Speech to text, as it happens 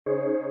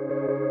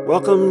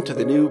Welcome to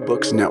the New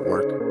Books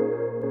Network.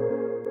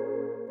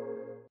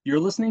 You're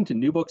listening to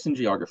New Books in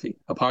Geography,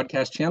 a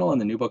podcast channel on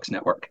the New Books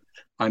Network.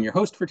 I'm your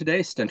host for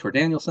today, Stentor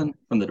Danielson,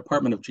 from the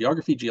Department of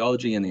Geography,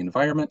 Geology, and the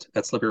Environment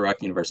at Slippery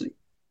Rock University.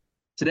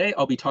 Today,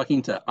 I'll be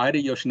talking to Ida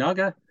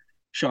Yoshinaga,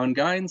 Sean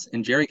Gines,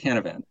 and Jerry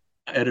Canavan,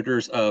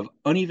 editors of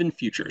Uneven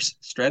Futures,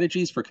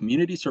 Strategies for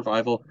Community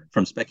Survival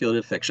from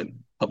Speculative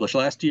Fiction, published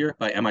last year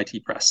by MIT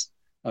Press.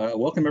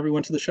 Welcome,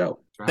 everyone, to the show.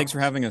 Thanks for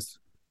having us.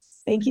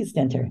 Thank you,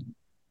 Stentor.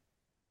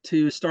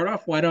 To start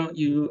off, why don't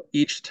you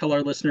each tell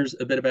our listeners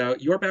a bit about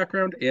your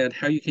background and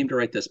how you came to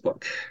write this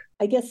book?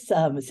 I guess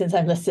since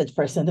I'm listed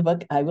first in the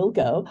book, I will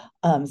go.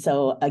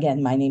 So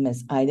again, my name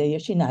is Ida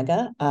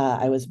Yoshinaga.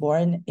 I was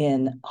born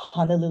in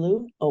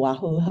Honolulu,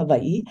 Oahu,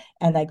 Hawaii,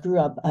 and I grew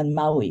up on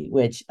Maui,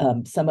 which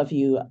some of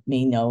you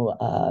may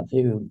know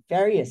through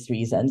various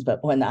reasons.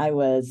 But when I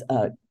was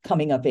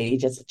coming of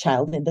age as a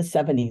child in the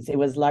 70s, it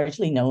was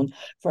largely known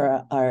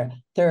for our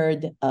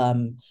third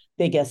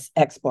biggest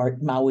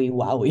export, Maui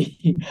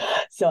Wowie.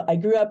 So I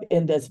grew up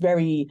in this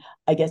very,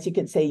 I guess you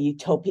could say,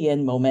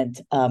 utopian moment.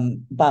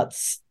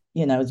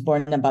 I was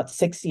born about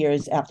 6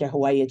 years after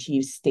Hawaii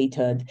achieved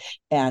statehood,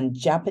 and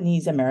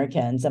Japanese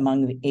Americans,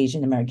 among the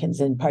Asian Americans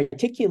in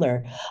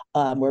particular,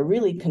 were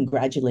really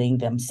congratulating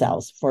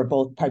themselves for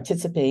both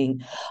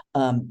participating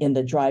in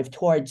the drive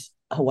towards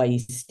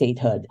Hawaii's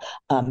statehood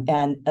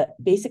and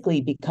basically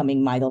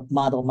becoming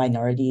model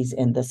minorities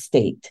in the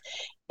state.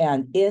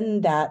 And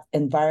in that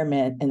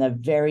environment, in a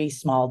very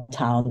small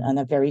town, on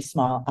a very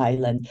small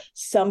island,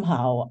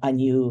 somehow I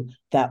knew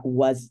that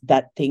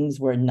things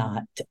were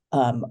not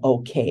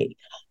okay.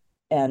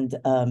 And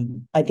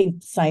I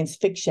think science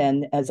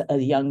fiction, as a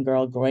young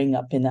girl growing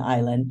up in the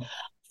island,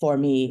 for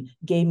me,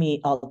 gave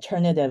me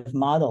alternative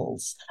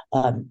models,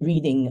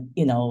 reading,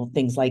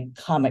 things like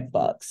comic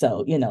books.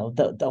 So,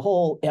 the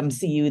whole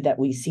MCU that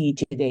we see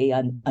today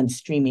on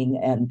streaming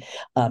and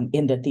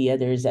in the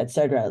theaters, et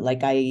cetera.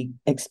 Like I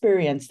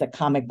experienced the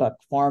comic book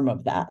form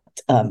of that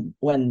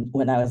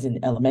when I was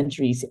in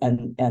elementaries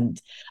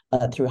and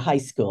through high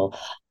school.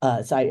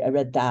 So I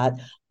read that.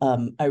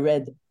 I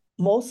read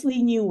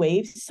mostly new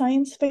wave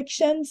science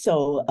fiction.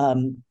 So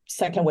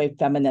second wave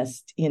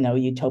feminist,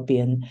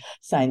 utopian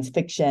science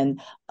fiction,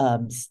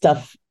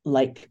 stuff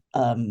like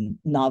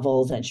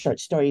novels and short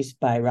stories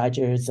by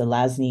Roger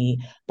Zelazny,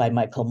 by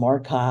Michael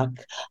Moorcock,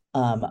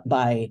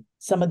 by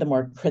some of the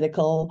more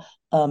critical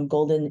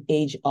Golden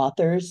Age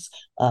authors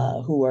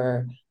who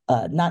were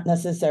not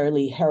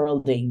necessarily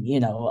heralding,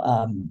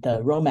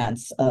 the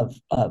romance of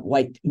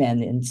white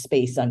men in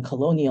space on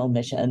colonial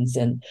missions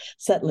and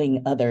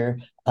settling other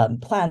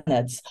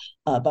planets,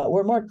 but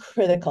we're more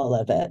critical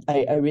of it.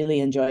 I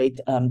really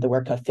enjoyed the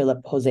work of Philip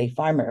Jose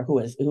Farmer, who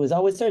was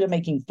always sort of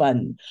making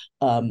fun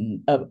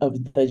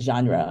of the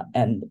genre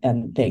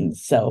and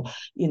things. So,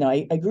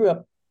 I grew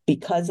up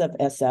because of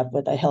SF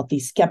with a healthy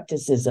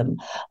skepticism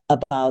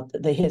about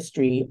the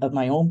history of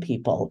my own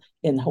people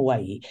in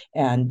Hawaii.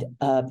 And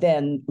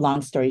then,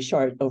 long story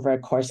short, over a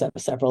course of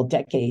several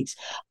decades,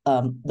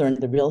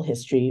 learned the real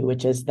history,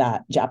 which is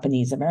that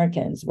Japanese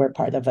Americans were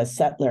part of a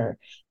settler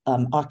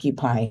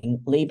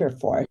occupying labor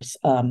force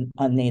on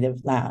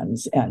native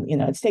lands. And,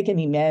 it's taken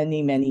me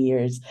many, many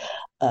years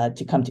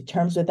to come to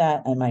terms with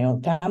that and my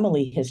own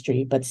family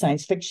history. But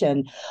science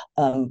fiction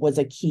was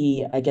a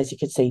key, I guess you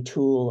could say,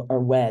 tool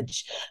or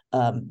wedge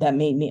that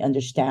made me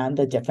understand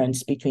the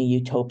difference between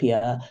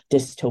utopia,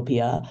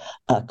 dystopia,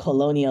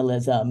 colonialism,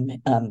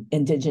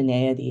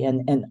 indigeneity,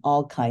 and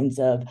all kinds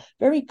of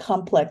very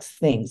complex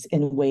things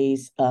in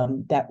ways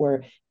that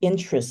were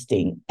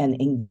interesting and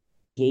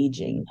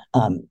engaging.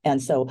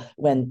 And so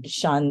when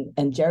Sean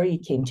and Jerry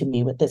came to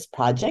me with this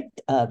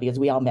project, because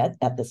we all met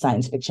at the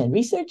Science Fiction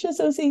Research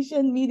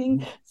Association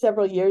meeting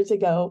several years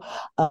ago,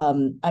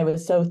 I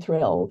was so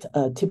thrilled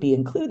to be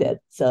included.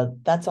 So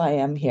that's why I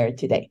am here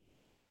today.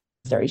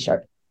 Very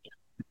short.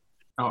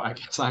 Oh, I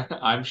guess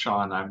I'm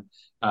Sean. I'm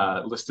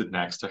listed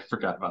next. I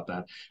forgot about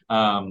that.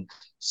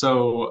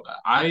 So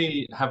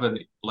I have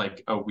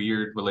a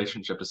weird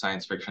relationship to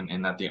science fiction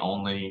in that the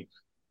only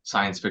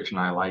science fiction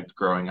I liked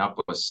growing up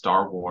was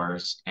Star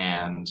Wars,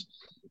 and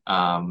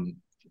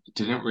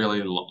didn't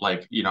really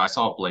I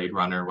saw Blade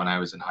Runner when I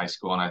was in high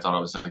school, and I thought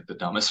it was like the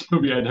dumbest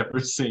movie I'd ever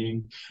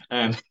seen.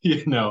 And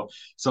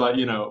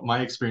my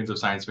experience of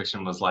science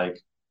fiction was like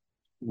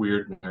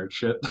weird nerd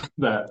shit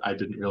that I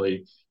didn't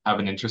really have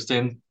an interest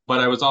in. But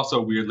I was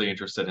also weirdly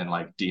interested in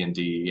like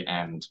D&D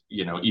and,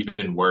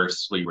 even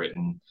worsely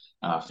written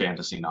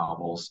fantasy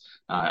novels.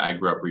 I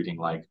grew up reading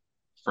like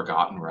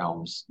Forgotten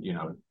Realms,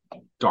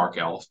 dark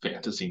elf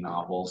fantasy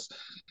novels.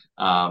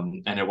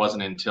 And it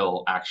wasn't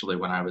until actually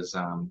when I was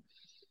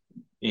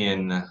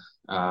in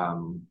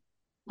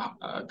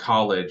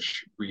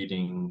college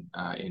reading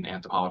in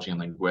anthropology and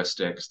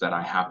linguistics that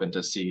I happened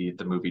to see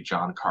the movie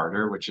John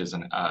Carter, which is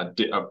a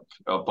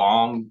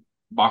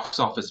box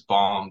office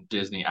bomb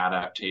Disney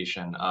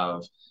adaptation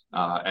of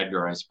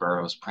Edgar Rice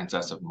Burroughs'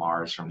 Princess of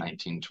Mars from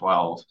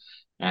 1912.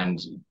 And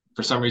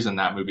for some reason,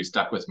 that movie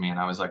stuck with me. And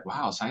I was like,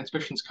 wow, science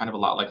fiction is kind of a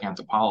lot like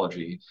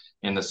anthropology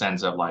in the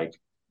sense of like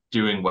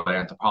doing what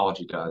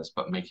anthropology does,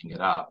 but making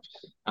it up.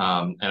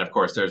 And of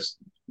course, there's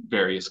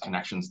various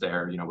connections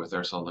there, you know, with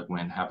Ursula Le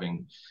Guin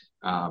having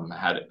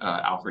had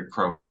Alfred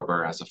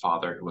Kroeber as a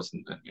father, who was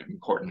an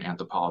important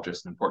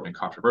anthropologist, an important and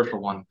controversial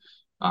one.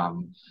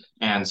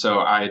 And so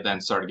I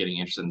then started getting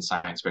interested in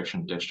science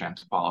fiction, ditched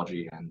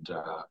anthropology, and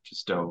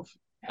just dove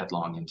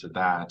headlong into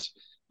that.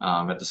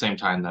 At the same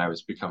time that I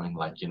was becoming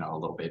like, you know, a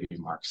little baby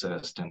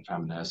Marxist and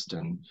feminist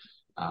and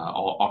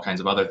all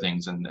kinds of other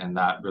things. And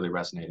that really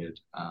resonated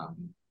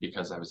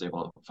because I was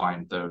able to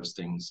find those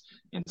things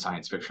in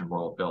science fiction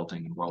world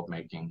building and world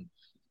making.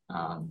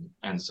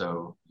 And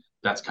so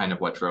that's kind of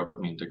what drove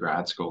me into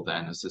grad school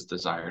then, is this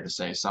desire to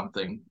say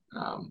something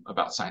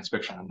about science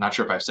fiction. I'm not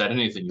sure if I've said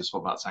anything useful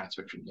about science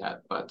fiction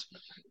yet, but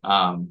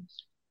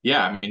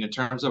yeah, I mean, in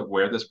terms of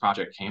where this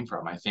project came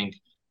from, I think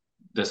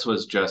this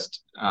was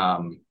just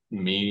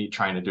me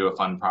trying to do a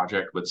fun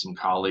project with some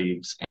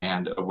colleagues,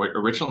 and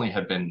originally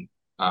had been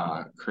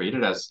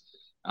created as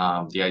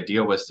the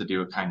idea was to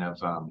do a kind of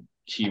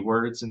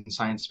keywords in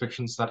science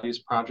fiction studies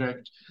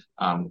project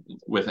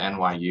with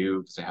NYU,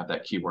 because they have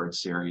that keyword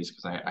series,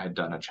 because I had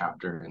done a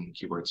chapter in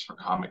keywords for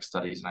comic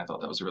studies, and I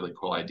thought that was a really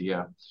cool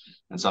idea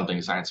and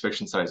something science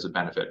fiction studies would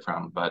benefit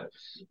from. But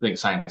I think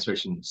science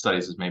fiction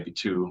studies is maybe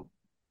too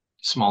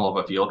small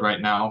of a field right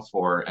now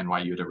for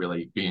NYU to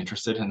really be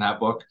interested in that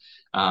book.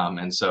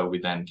 And so we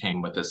then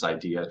came with this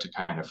idea to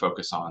kind of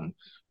focus on,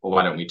 well,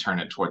 why don't we turn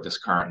it toward this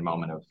current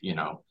moment of, you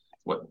know,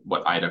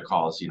 what Ida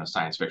calls, you know,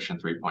 science fiction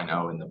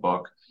 3.0 in the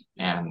book,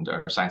 and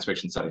or science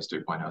fiction studies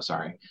 3.0,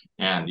 sorry,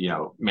 and, you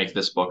know, make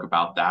this book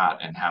about that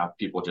and have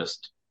people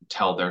just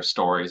tell their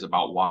stories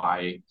about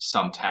why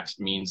some text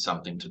means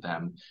something to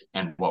them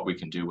and what we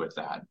can do with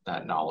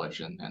that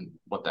knowledge and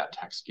what that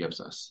text gives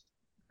us.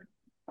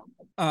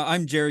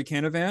 I'm Jerry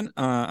Canavan.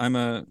 I'm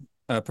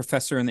a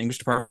professor in the English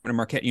department at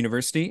Marquette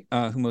University,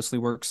 who mostly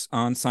works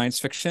on science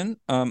fiction.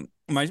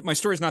 My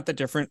story is not that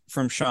different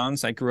from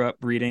Sean's. I grew up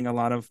reading a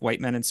lot of white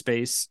men in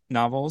space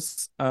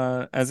novels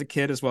as a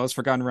kid, as well as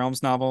Forgotten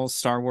Realms novels,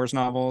 Star Wars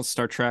novels,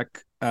 Star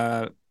Trek,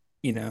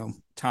 you know,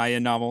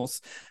 tie-in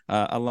novels,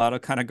 a lot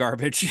of kind of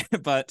garbage,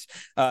 but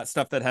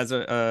stuff that has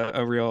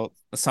a real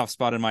soft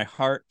spot in my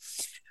heart.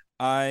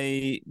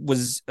 I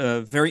was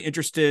very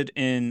interested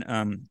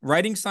in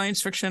writing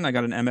science fiction. I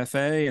got an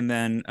MFA and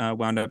then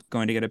wound up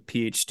going to get a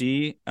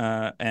PhD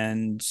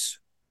and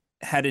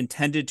had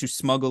intended to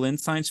smuggle in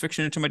science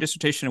fiction into my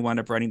dissertation and wound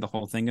up writing the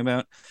whole thing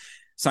about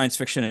science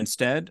fiction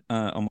instead,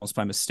 almost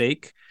by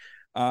mistake.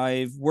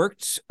 I've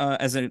worked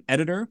as an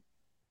editor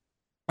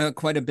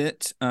quite a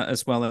bit,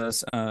 as well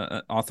as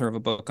author of a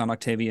book on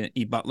Octavia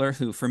E. Butler,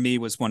 who for me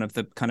was one of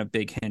the kind of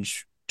big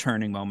hinge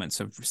turning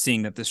moments of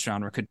seeing that this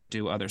genre could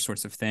do other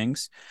sorts of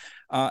things.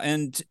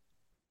 And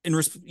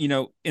you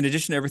know, in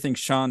addition to everything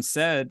Sean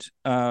said,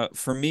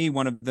 for me,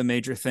 one of the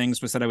major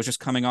things was that I was just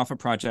coming off a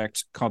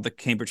project called the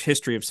Cambridge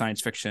History of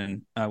Science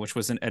Fiction, which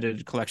was an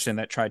edited collection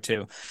that tried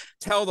to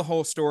tell the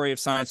whole story of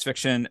science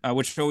fiction,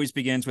 which always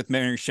begins with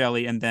Mary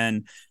Shelley and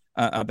then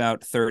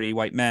about 30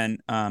 white men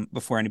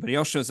before anybody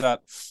else shows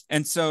up.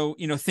 And so,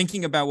 you know,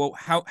 thinking about, well,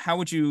 how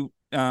would you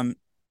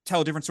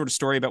tell a different sort of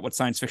story about what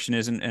science fiction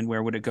is and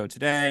where would it go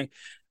today?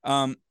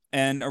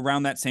 And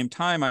around that same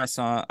time, I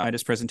saw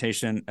Ida's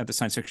presentation at the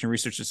Science Fiction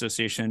Research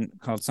Association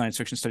called Science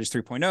Fiction Studies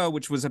 3.0,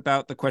 which was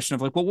about the question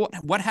of like, well,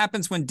 what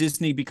happens when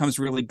Disney becomes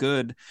really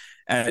good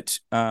at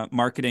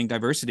marketing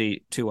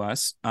diversity to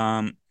us,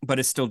 but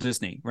it's still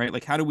Disney, right?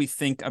 Like, how do we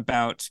think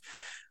about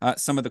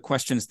some of the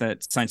questions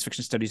that science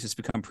fiction studies has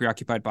become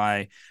preoccupied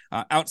by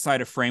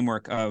outside a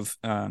framework of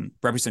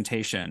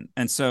representation?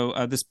 And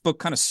so this book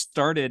kind of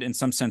started in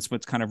some sense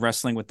with kind of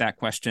wrestling with that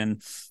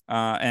question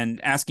and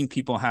asking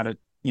people how to,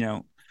 you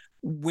know,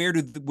 where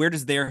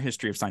does their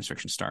history of science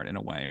fiction start in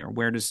a way, or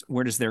where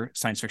does their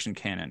science fiction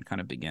canon kind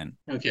of begin?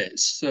 Okay,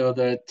 so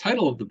the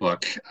title of the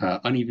book,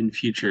 Uneven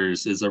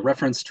Futures, is a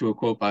reference to a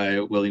quote by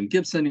William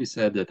Gibson, who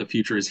said that the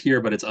future is here,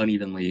 but it's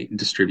unevenly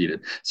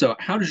distributed. So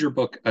how does your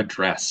book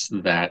address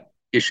that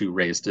issue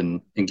raised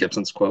in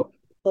Gibson's quote?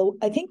 Well,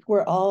 I think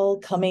we're all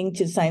coming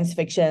to science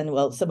fiction.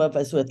 Well, some of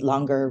us with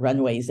longer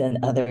runways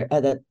and others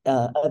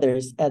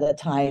at a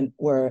time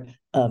where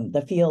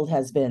the field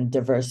has been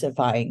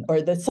diversifying,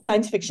 or the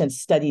science fiction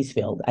studies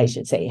field, I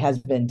should say, has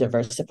been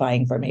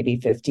diversifying for maybe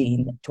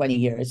 15, 20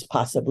 years,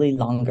 possibly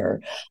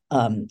longer.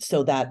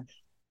 So that,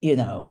 you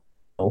know,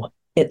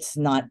 it's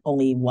not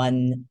only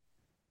one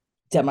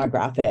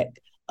demographic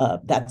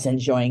that's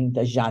enjoying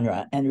the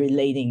genre and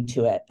relating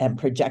to it and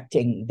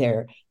projecting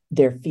their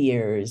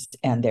fears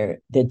and their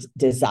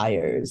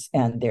desires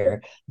and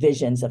their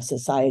visions of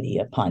society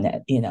upon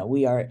it. You know,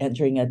 we are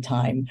entering a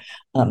time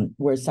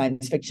where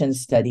science fiction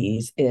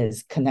studies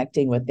is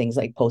connecting with things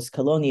like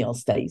post-colonial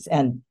studies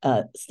and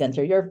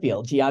Stentor, your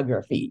field,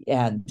 geography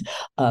and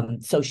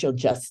social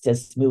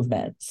justice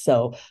movement.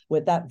 So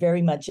with that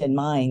very much in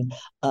mind,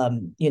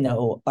 you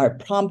know, our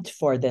prompt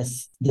for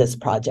this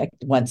project,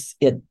 once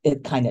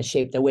it kind of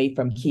shaped away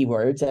from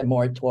keywords and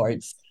more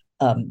towards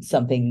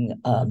something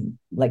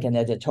like an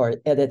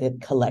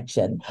edited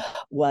collection,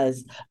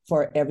 was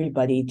for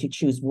everybody to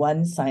choose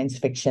one science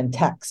fiction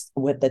text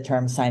with the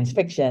term science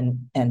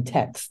fiction and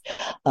text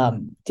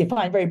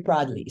defined very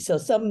broadly. So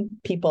some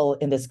people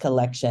in this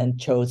collection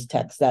chose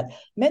texts that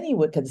many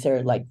would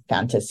consider like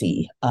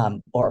fantasy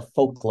or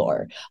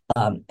folklore.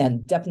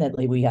 And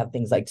definitely we have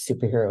things like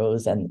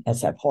superheroes and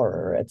SF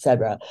horror,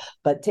 etc.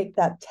 But take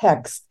that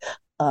text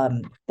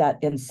that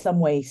in some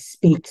way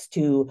speaks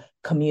to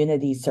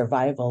community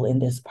survival in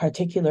this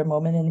particular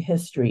moment in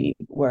history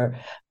where,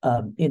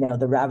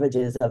 the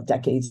ravages of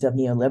decades of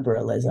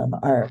neoliberalism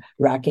are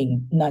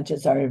racking not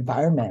just our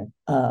environment,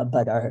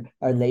 but our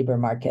labor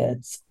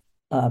markets,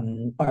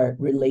 our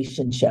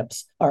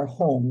relationships, our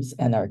homes,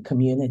 and our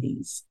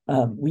communities.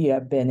 We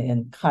have been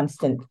in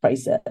constant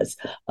crisis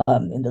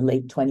in the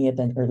late 20th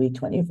and early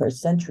 21st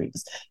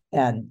centuries.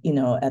 And,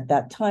 at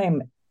that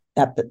time,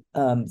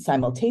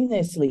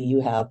 simultaneously, you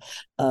have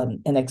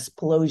an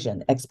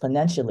explosion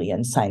exponentially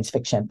in science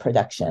fiction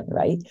production,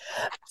 right?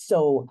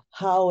 So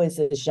how is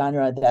a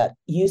genre that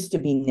used to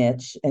be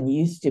niche and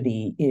used to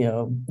be,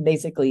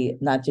 basically,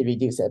 not to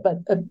reduce it, but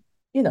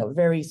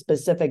very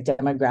specific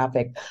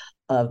demographic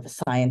of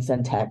science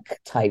and tech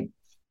type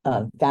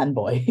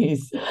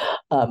fanboys,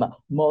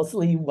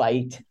 mostly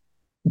white,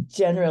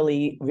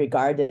 generally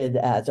regarded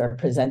as or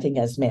presenting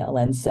as male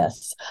and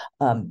cis.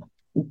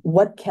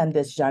 What can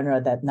this genre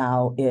that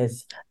now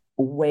is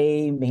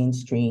way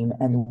mainstream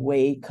and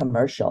way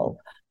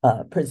commercial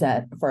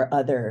present for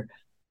other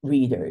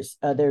readers,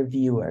 other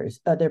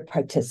viewers, other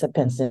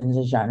participants in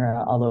the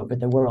genre all over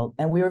the world?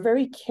 And we were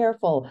very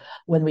careful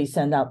when we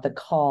send out the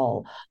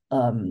call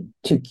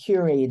to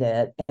curate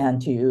it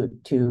and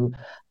to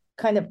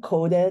kind of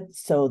coded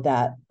so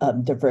that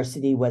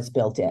diversity was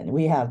built in.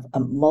 We have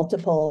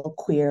multiple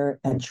queer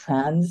and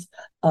trans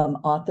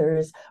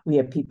authors. We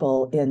have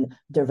people in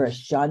diverse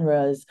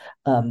genres,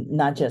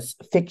 not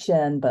just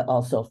fiction, but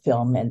also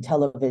film and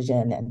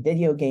television and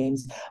video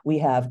games. We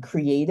have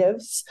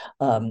creatives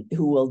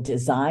who will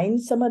design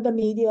some of the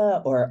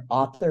media or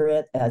author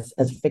it as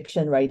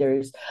fiction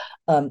writers.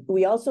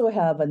 We also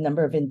have a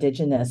number of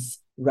indigenous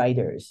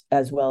writers,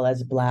 as well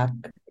as Black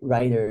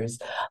writers,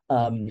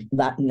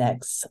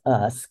 Latinx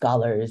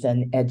scholars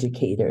and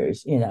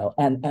educators,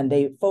 and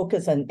they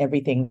focus on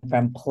everything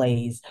from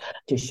plays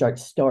to short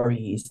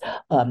stories,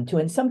 to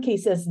in some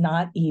cases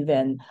not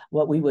even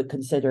what we would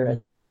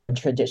consider a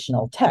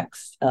traditional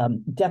text.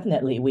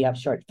 Definitely we have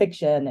short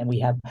fiction and we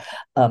have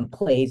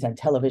plays and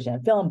television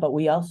and film, but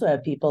we also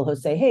have people who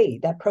say, hey,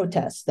 that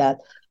protest that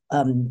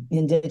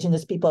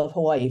indigenous people of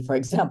Hawaii, for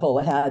example,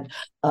 had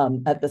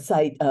at the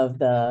site of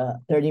the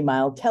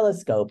 30-mile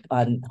telescope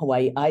on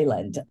Hawaii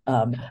Island,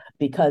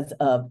 because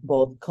of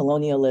both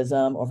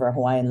colonialism over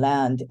Hawaiian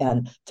land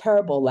and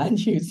terrible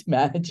land use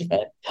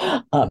management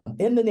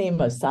in the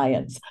name of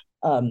science.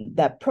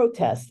 That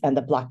protest and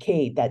the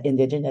blockade that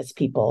indigenous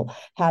people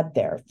had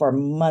there for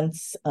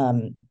months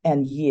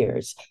and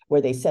years,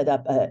 where they set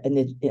up a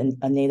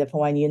Native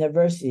Hawaiian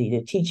university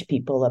to teach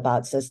people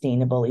about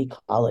sustainable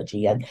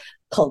ecology and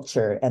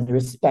culture and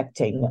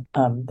respecting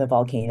the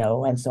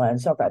volcano and so on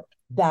and so forth.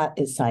 That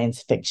is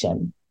science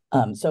fiction.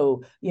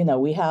 So,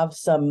 we have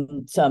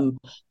some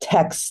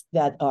texts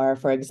that are,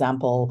 for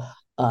example,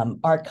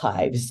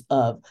 archives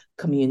of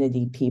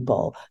community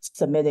people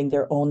submitting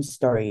their own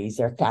stories,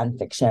 their fan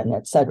fiction,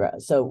 etc.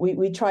 So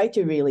we try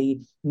to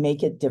really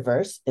make it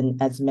diverse in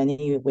as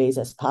many ways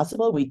as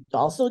possible. We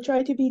also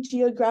try to be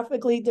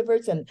geographically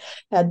diverse and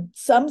had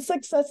some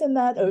success in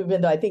that,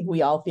 even though I think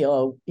we all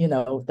feel,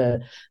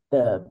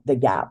 the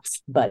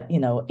gaps. But,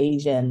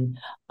 Asian,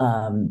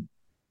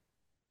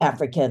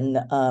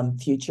 African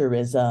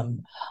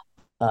futurism,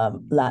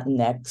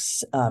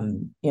 Latinx,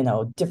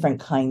 different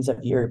kinds of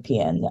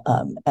European,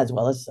 as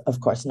well as, of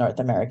course, North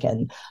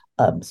American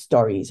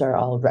stories are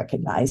all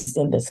recognized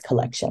in this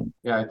collection.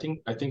 Yeah,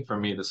 I think for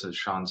me, this is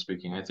Sean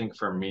speaking. I think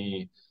for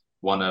me,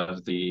 one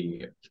of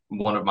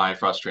my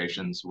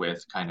frustrations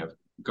with kind of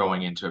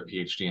going into a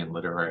PhD in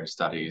literary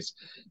studies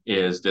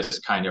is this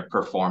kind of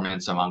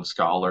performance among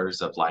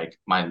scholars of like,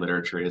 my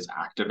literature is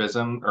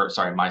activism, or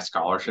sorry, my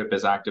scholarship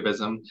is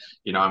activism.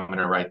 I'm going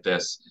to write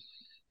this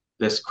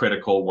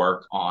critical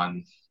work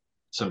on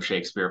some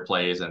Shakespeare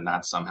plays, and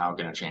that's somehow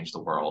going to change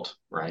the world,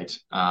 right?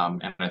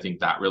 And I think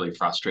that really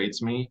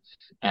frustrates me.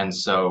 And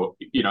so,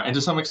 and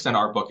to some extent,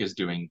 our book is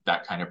doing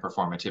that kind of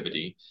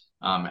performativity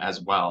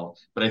as well.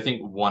 But I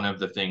think one of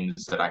the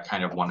things that I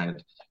kind of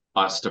wanted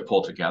us to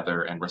pull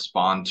together and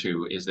respond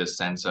to is this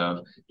sense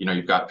of,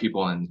 you've got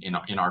people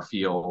in our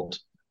field,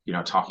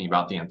 talking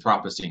about the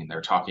Anthropocene,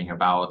 they're talking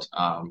about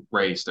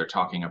race, they're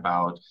talking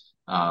about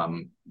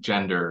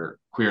gender,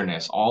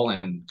 queerness, all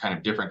in kind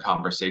of different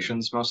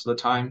conversations most of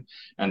the time.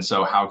 And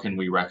so how can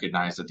we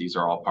recognize that these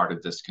are all part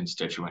of this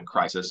constituent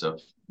crisis of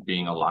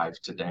being alive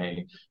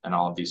today and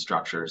all of these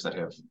structures that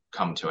have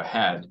come to a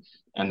head,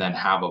 and then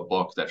have a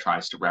book that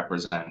tries to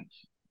represent,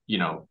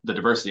 the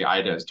diversity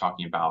Ida is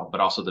talking about, but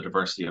also the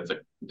diversity of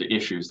the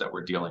issues that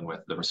we're dealing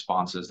with, the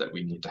responses that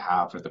we need to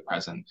have for the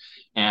present,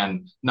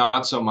 and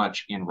not so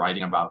much in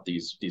writing about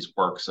these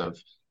works of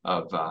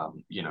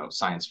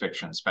science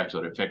fiction,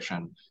 speculative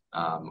fiction.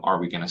 Are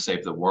we going to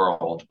save the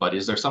world? But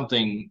is there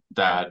something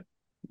that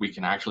we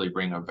can actually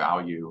bring a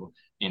value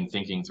in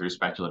thinking through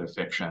speculative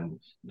fiction,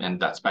 and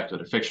that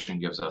speculative fiction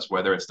gives us,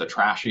 whether it's the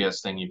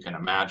trashiest thing you can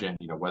imagine,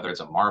 whether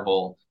it's a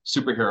Marvel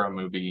superhero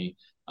movie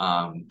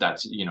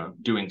that's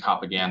doing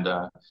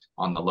propaganda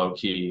on the low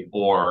key,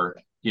 or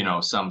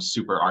some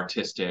super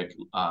artistic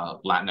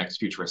Latinx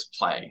futurist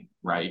play,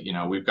 right?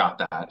 We've got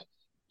that.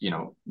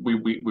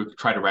 We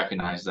try to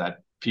recognize that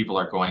people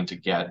are going to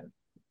get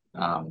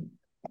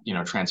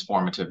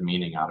transformative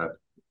meaning out of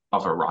a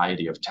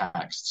variety of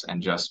texts,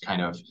 and just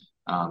kind of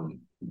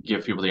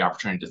give people the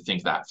opportunity to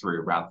think that through,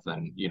 rather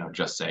than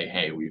just say,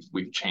 hey,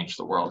 we've changed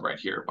the world right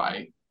here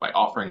by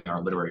offering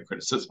our literary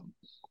criticism.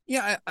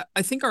 Yeah,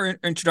 I think our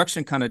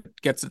introduction kind of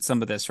gets at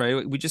some of this,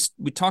 right?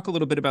 We talk a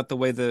little bit about the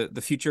way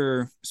the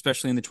future,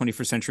 especially in the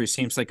 21st century,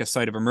 seems like a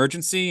site of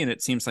emergency, and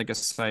it seems like a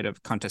site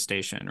of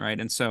contestation, right?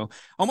 And so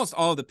almost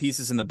all of the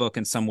pieces in the book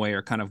in some way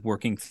are kind of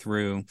working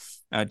through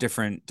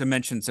different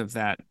dimensions of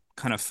that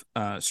kind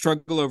of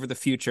struggle over the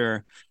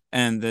future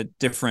and the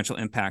differential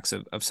impacts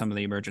of some of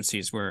the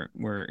emergencies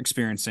we're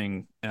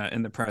experiencing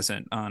in the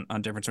present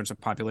on different sorts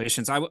of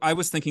populations. I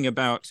was thinking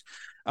about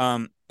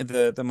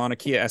the Mauna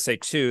Kea essay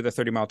too, the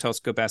 30-mile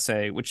telescope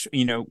essay, which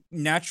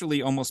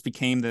naturally almost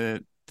became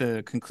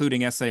the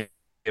concluding essay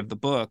of the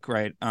book,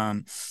 right?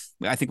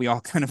 I think we all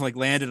kind of like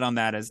landed on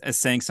that as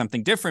saying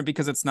something different,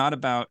 because it's not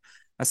about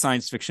a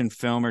science fiction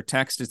film or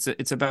text.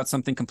 It's about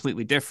something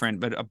completely different,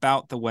 but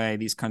about the way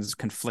these kinds of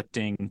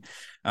conflicting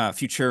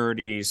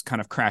futurities kind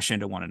of crash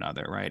into one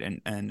another, right?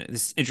 And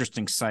this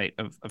interesting site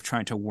of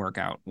trying to work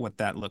out what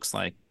that looks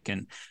like,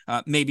 and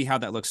maybe how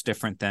that looks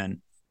different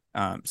than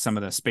some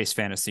of the space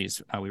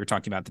fantasies we were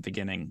talking about at the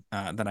beginning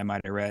that I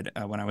might have read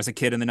when I was a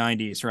kid in the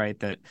 90s, right?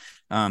 That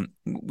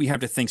we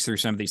have to think through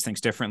some of these things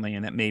differently,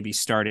 and that maybe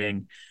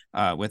starting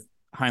with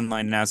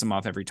Heinlein and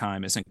Asimov every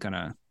time isn't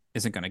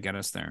gonna get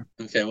us there.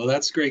 Okay, well,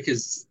 that's great,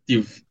 because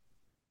you've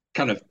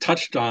kind of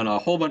touched on a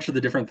whole bunch of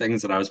the different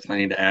things that I was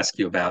planning to ask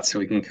you about, so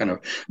we can kind of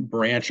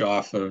branch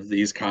off of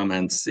these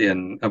comments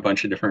in a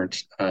bunch of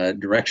different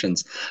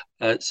directions.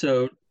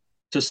 So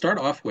to start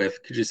off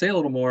with, could you say a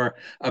little more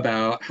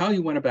about how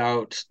you went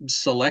about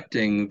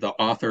selecting the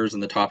authors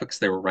and the topics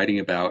they were writing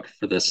about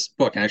for this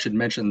book? And I should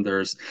mention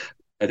there's,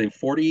 I think,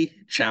 40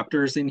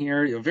 chapters in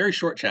here, very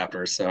short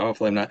chapters. So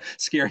hopefully I'm not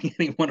scaring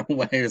anyone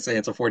away and saying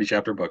it's a 40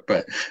 chapter book,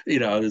 but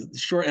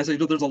short essays,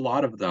 there's a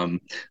lot of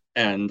them.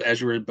 And as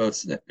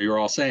you're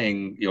all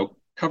saying,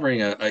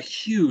 covering a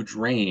huge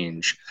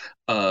range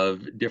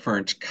of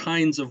different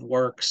kinds of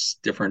works,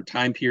 different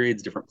time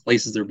periods, different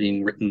places they're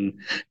being written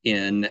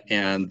in,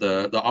 and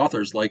the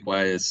authors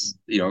likewise,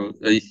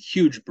 a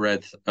huge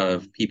breadth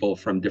of people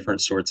from different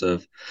sorts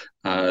of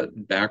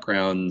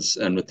backgrounds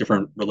and with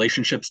different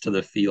relationships to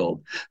the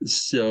field.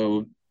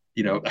 So,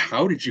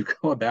 how did you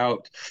go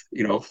about,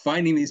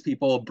 finding these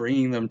people,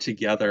 bringing them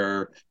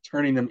together,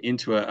 turning them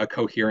into a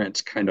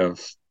coherent kind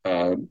of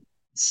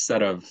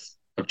set of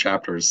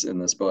chapters in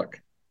this book?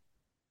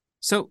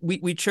 So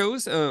we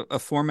chose a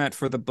format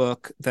for the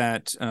book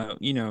that,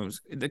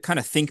 the kind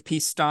of think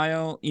piece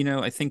style.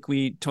 I think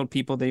we told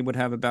people they would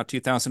have about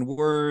 2,000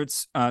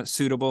 words,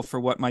 suitable for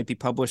what might be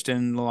published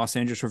in the Los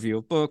Angeles Review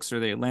of Books or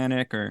the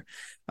Atlantic, or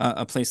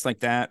a place like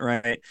that,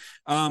 right?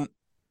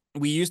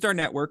 We used our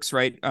networks,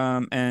 right?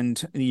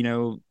 And,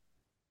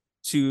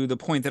 to the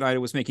point that Ida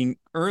was making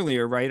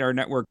earlier, right? Our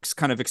networks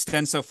kind of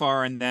extend so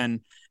far, and then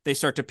they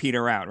start to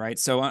peter out, right?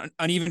 So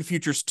Uneven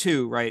Futures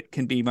 2, right,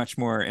 can be much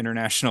more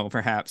international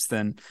perhaps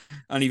than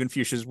Uneven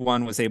Futures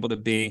 1 was able to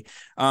be.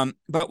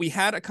 But we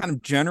had a kind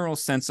of general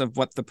sense of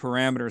what the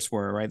parameters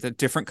were, right? The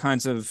different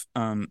kinds of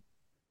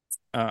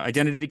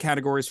identity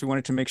categories we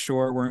wanted to make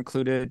sure were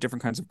included,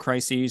 different kinds of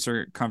crises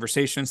or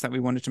conversations that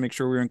we wanted to make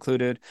sure were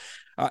included.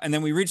 And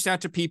then we reached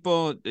out to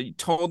people,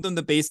 told them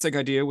the basic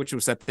idea, which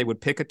was that they would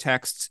pick a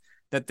text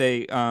that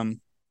they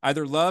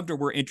either loved or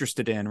were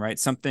interested in, right?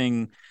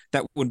 Something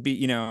that would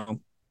be,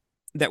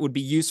 that would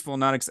be useful,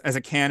 not as a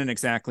canon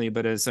exactly,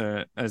 but as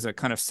a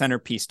kind of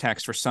centerpiece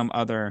text for some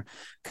other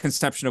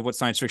conception of what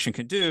science fiction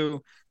can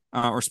do,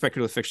 or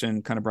speculative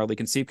fiction kind of broadly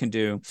conceived can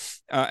do,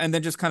 and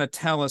then just kind of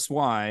tell us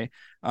why.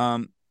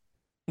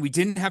 We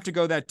didn't have to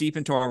go that deep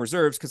into our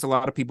reserves, because a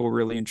lot of people were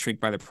really intrigued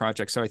by the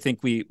project. So I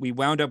think we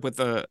wound up with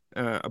a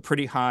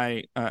pretty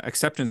high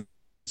acceptance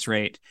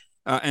rate.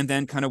 And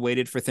then kind of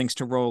waited for things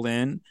to roll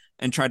in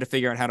and tried to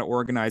figure out how to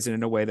organize it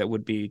in a way that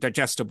would be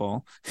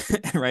digestible,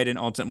 right? And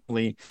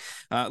ultimately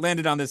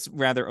landed on this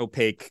rather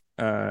opaque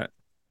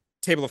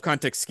table of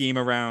context scheme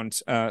around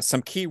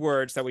some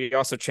keywords that we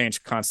also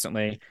changed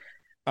constantly: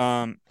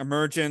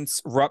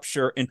 emergence,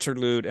 rupture,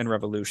 interlude, and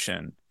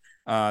revolution.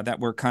 that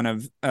were kind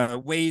of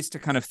ways to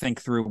kind of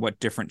think through what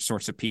different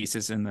sorts of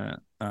pieces in the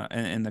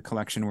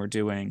collection we're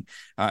doing,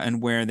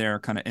 and where their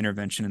kind of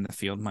intervention in the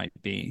field might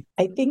be.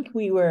 I think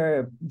we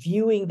were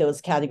viewing those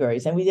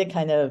categories, and we did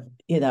kind of,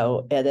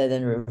 edit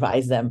and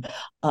revise them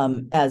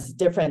as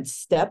different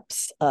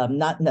steps,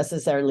 not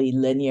necessarily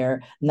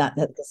linear, not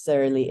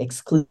necessarily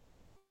exclusive,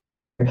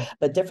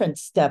 but different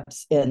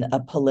steps in a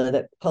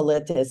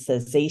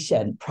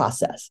politicization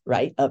process,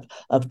 right?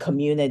 Of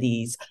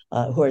communities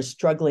who are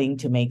struggling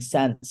to make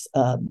sense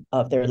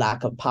of their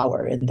lack of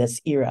power in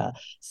this era.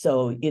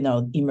 So,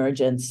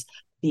 emergence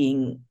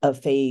being a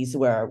phase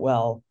where,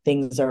 well,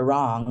 things are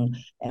wrong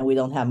and we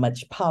don't have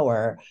much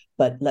power,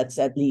 but let's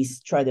at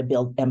least try to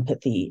build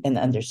empathy and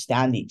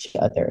understand each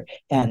other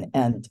and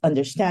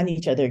understand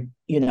each other,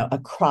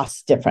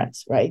 across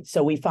difference, right?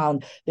 So we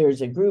found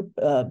there's a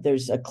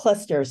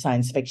cluster of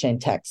science fiction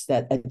texts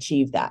that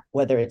achieve that,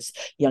 whether it's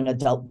young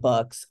adult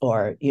books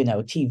or,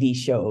 TV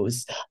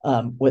shows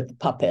with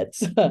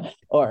puppets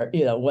or,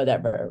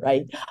 whatever,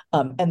 right?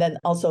 And then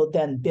also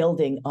then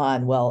building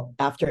on, well,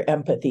 after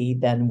empathy,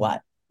 then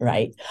what?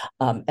 Right.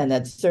 And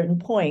at a certain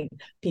point,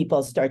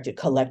 people start to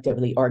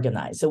collectively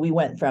organize. So we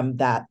went from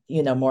that,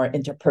 more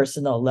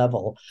interpersonal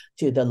level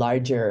to the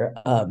larger,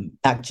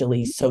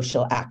 actually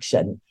social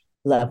action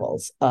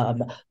levels,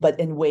 but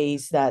in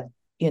ways that,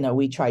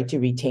 we try to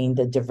retain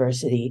the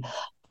diversity.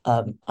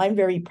 I'm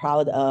very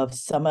proud of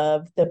some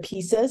of the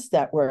pieces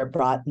that were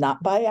brought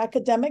not by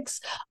academics,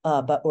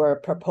 but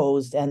were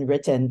proposed and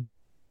written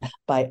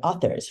by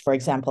authors. For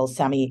example,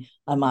 Sami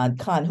Ahmad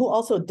Khan, who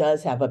also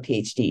does have a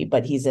PhD,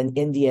 but he's an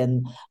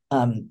Indian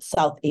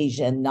South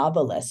Asian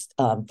novelist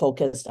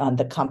focused on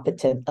The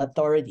Competent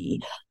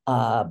Authority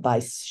by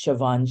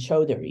Siobhan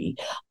Chaudhary.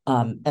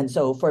 And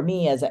so for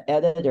me as an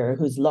editor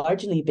who's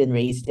largely been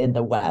raised in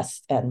the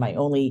West, and my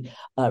only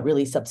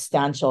really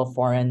substantial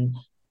foreign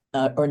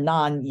or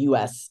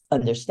non-US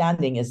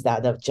understanding is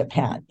that of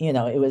Japan.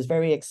 It was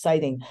very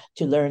exciting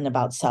to learn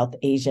about South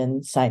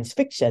Asian science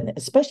fiction,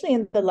 especially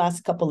in the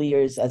last couple of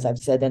years, as I've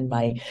said in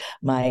my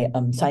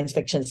Science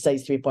Fiction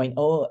Studies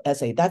 3.0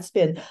 essay. That's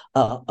been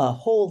a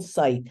whole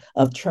site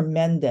of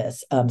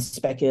tremendous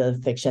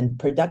speculative fiction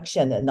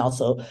production and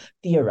also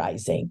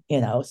theorizing,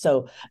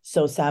 So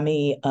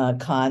Sami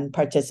Khan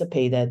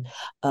participated.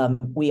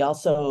 We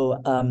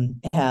also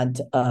had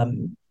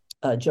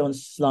Joan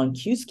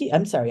Slonkiewski.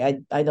 I'm sorry,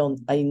 I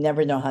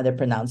never know how to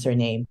pronounce her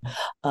name.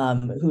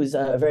 Who's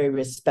a very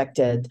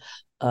respected,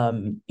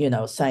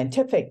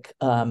 scientific,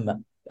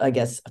 I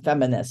guess,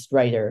 feminist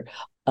writer.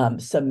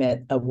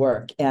 Submit a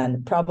work,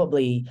 and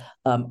probably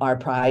our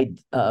pride,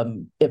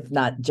 if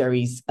not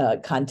Jerry's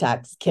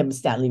contacts, Kim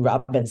Stanley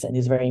Robinson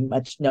is very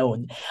much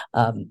known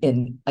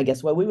in, I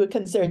guess, what we would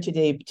consider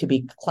today to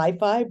be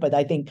sci-fi, but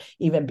I think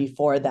even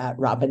before that,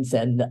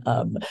 Robinson,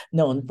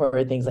 known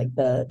for things like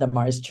the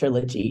Mars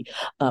trilogy,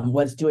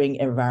 was doing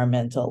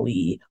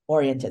environmentally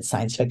oriented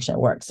science fiction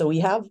work. So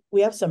we have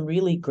some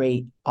really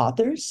great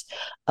authors,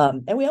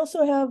 and we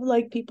also have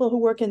like people who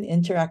work in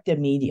interactive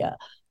media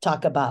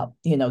talk about,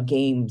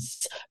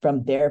 games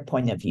from their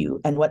point of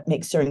view and what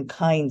makes certain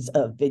kinds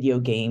of video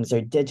games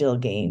or digital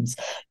games,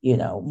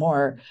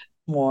 more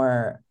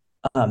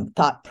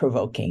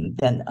thought-provoking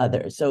than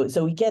others.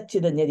 So we get to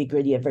the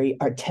nitty-gritty of very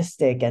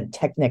artistic and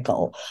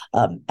technical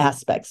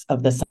aspects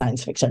of the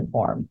science fiction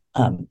form.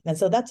 And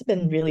so that's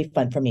been really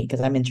fun for me because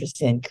I'm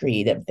interested in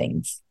creative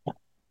things.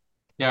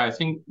 Yeah, I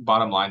think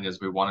bottom line is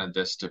we wanted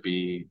this to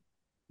be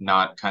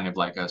not kind of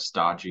like a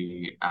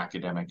stodgy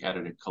academic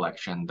edited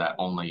collection that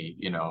only,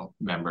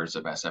 members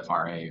of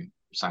SFRA,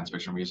 Science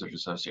Fiction Research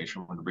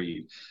Association, would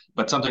read,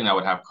 but something that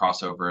would have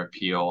crossover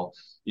appeal.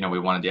 We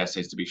wanted the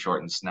essays to be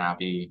short and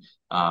snappy,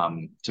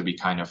 to be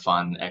kind of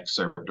fun,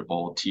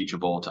 excerptable,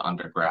 teachable to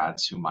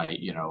undergrads who might,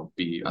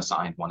 be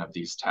assigned one of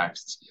these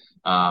texts.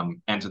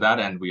 And to that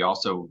end, we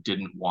also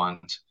didn't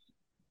want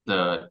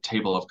the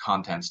table of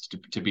contents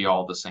to be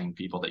all the same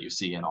people that you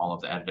see in all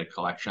of the edited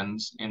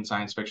collections in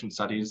science fiction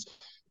studies.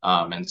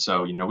 And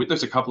so,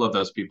 there's a couple of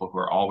those people who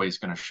are always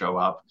going to show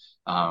up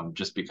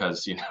just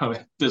because,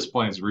 at this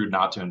point it's rude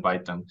not to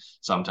invite them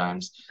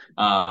sometimes.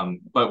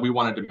 But we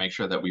wanted to make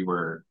sure that we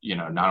were,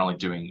 not only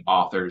doing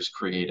authors,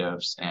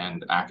 creatives,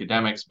 and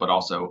academics, but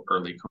also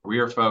early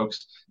career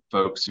folks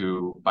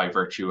who, by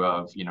virtue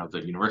of,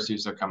 the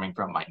universities they're coming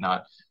from, might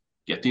not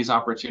get these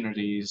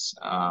opportunities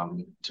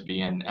to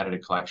be in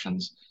edited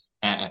collections.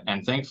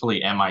 And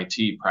thankfully,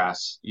 MIT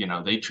Press,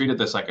 they treated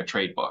this like a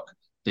trade book.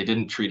 They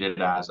didn't treat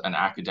it as an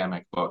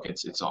academic book.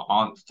 It's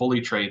on fully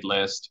trade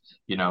list.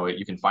 You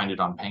can find it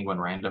on Penguin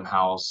Random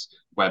House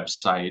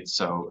website.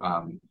 So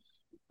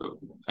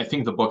I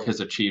think the book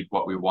has achieved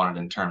what we wanted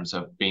in terms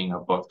of being a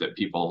book that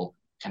people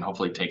can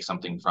hopefully take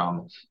something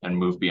from and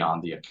move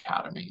beyond the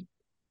academy.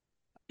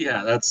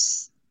 Yeah,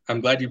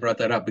 I'm glad you brought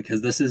that up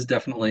because this is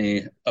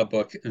definitely a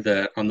book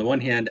that, on the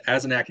one hand,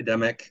 as an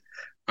academic,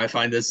 I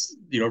find this,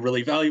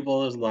 really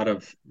valuable. There's a lot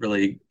of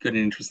really good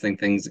and interesting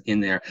things in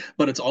there,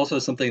 but it's also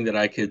something that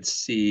I could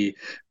see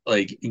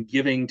like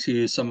giving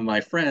to some of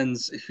my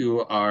friends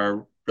who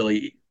are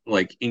really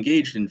like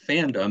engaged in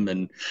fandom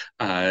and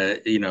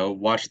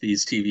watch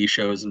these TV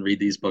shows and read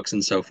these books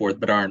and so forth,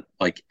 but aren't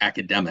like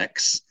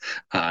academics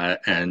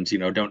and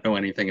don't know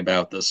anything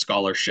about the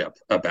scholarship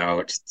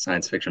about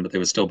science fiction, but they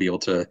would still be able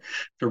to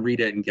read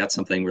it and get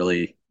something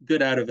really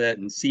good out of it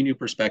and see new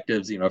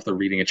perspectives. If they're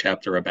reading a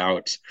chapter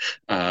about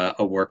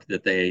a work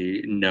that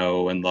they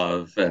know and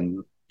love,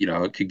 and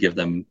it could give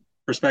them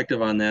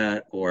perspective on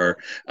that, or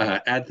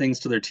add things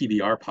to their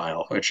TBR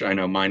pile, which I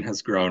know mine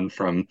has grown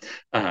from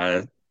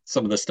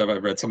some of the stuff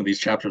I've read. Some of these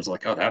chapters,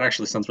 like, oh, that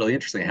actually sounds really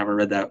interesting. I haven't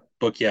read that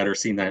book yet or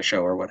seen that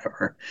show or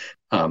whatever.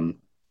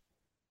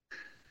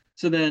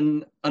 So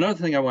then another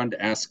thing I wanted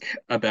to ask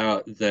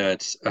about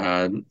that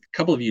a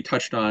couple of you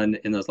touched on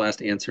in those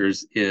last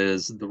answers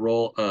is the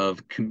role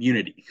of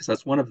community, because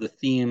that's one of the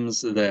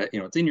themes that,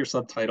 it's in your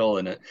subtitle,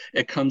 and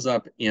it comes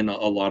up in a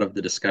lot of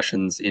the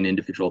discussions in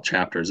individual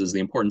chapters, is the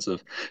importance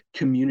of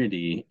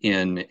community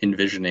in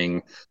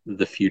envisioning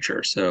the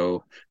future.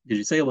 So could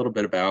you say a little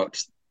bit about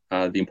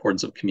the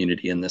importance of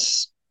community in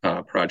this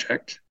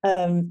project? I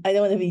don't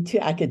want to be too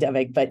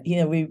academic, but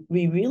we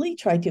really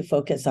try to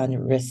focus on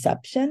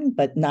reception,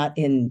 but not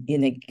in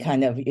a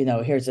kind of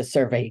here's a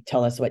survey,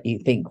 tell us what you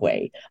think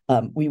way.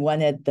 We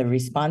wanted the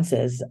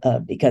responses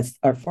because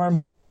our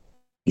form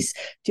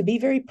to be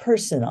very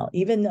personal,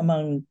 even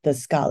among the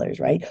scholars,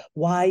 right?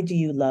 Why do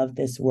you love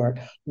this work?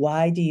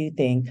 Why do you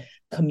think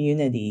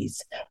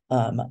communities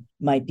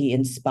might be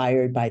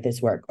inspired by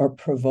this work or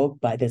provoked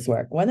by this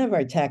work? One of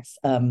our texts,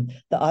 the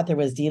author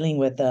was dealing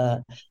with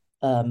the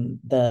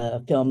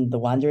film The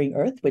Wandering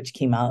Earth, which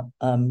came out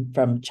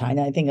from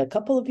China, I think a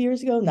couple of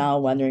years ago. Now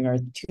Wandering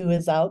Earth 2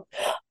 is out.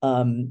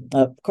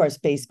 Of course,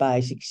 based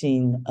by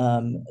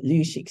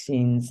Liu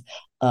Cixin's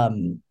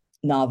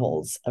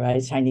novels,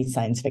 right? Chinese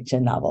science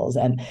fiction novels.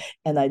 And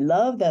I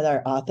love that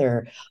our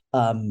author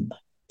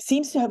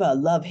seems to have a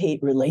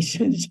love-hate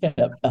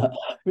relationship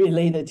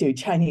related to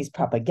Chinese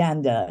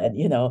propaganda and,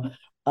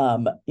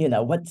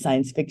 what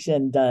science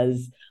fiction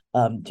does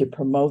to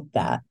promote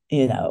that,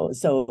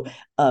 So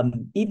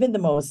even the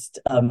most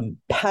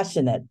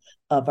passionate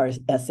of our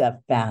SF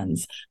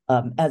fans,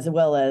 as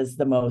well as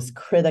the most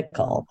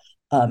critical,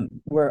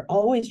 we're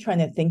always trying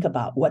to think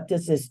about what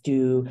does this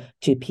do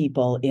to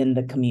people in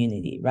the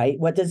community, right?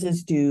 What does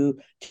this do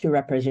to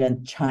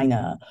represent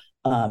China?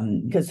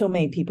 Because so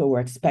many people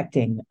were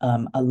expecting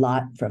a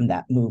lot from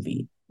that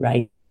movie,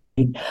 right?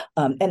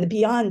 And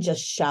beyond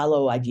just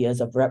shallow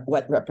ideas of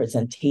what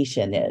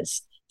representation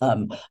is,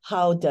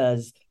 how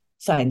does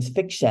science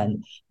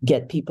fiction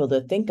get people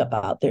to think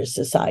about their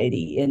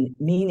society in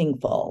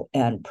meaningful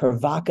and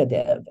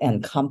provocative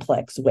and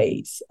complex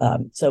ways?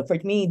 So for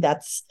me,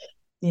 that's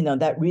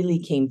that really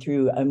came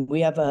through.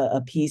 We have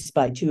a piece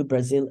by two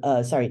Brazilian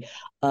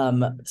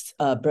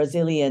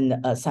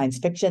science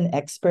fiction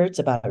experts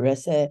about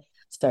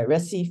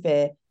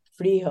Recife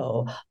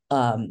Frio,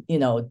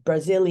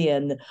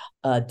 Brazilian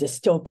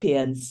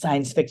dystopian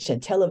science fiction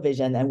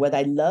television. And what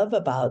I love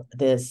about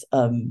this,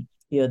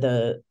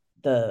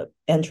 the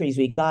entries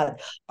we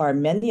got are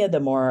many of the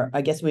more,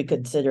 I guess we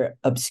consider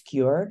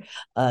obscure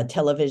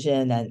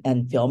television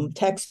and film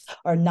texts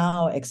are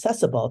now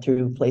accessible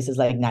through places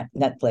like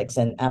Netflix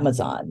and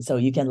Amazon. So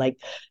you can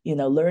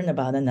learn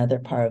about another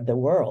part of the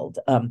world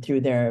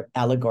through their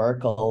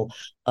allegorical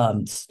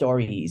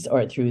stories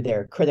or through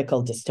their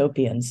critical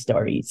dystopian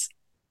stories.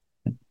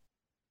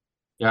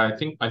 Yeah,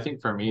 I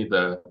think for me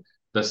the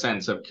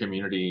sense of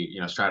community,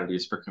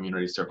 strategies for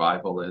community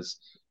survival is,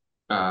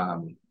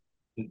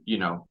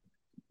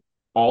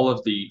 all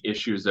of the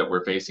issues that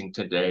we're facing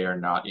today are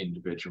not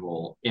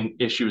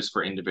issues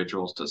for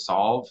individuals to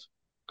solve.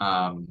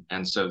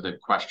 And so the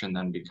question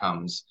then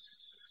becomes,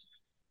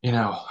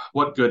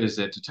 what good is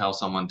it to tell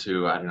someone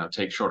to, I don't know,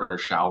 take shorter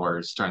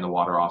showers, turn the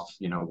water off,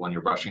 when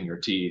you're brushing your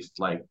teeth?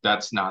 Like,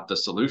 that's not the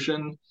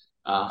solution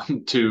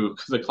to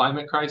the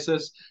climate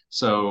crisis.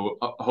 So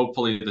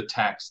hopefully the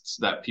texts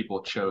that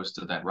people chose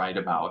to then write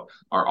about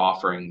are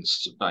offering,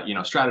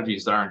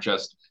 strategies that aren't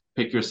just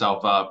pick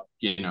yourself up,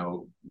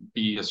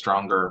 be a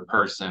stronger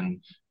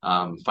person,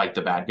 fight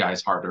the bad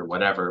guys harder,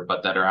 whatever,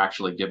 but that are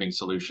actually giving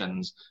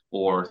solutions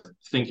or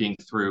thinking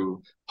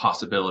through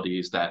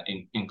possibilities that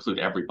include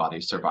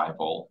everybody's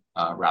survival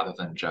rather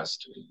than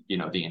just,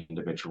 the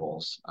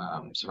individual's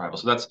survival.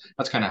 So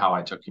that's kind of how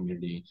I took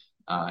community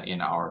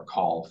in our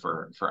call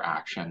for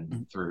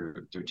action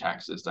through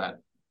text, is that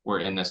we're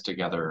in this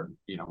together,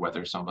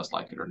 whether some of us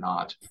like it or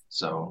not.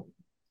 So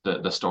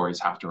the stories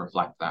have to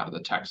reflect that, or the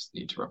texts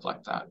need to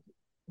reflect that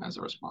as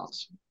a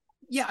response.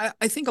 Yeah,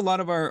 I think a lot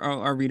of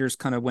our readers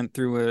kind of went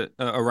through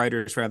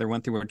writers rather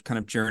went through a kind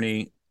of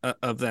journey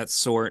of that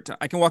sort.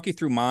 I can walk you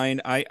through mine.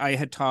 I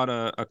had taught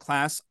a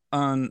class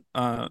on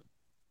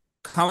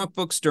comic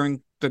books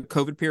during the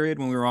COVID period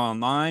when we were all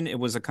online. It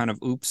was a kind of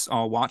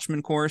all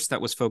Watchmen course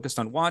that was focused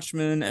on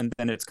Watchmen, and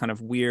then it's kind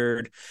of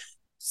weird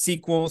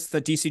sequels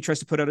that DC tries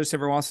to put out as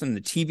every often,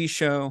 the TV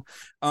show.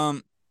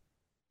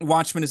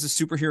 Watchmen is a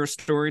superhero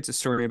story. It's a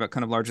story about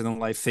kind of larger than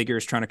life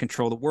figures trying to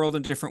control the world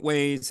in different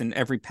ways, and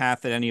every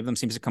path that any of them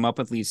seems to come up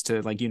with leads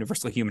to like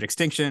universal human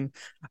extinction.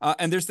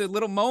 And there's the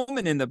little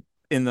moment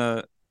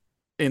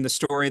in the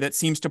story that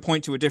seems to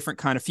point to a different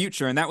kind of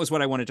future, and that was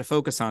what I wanted to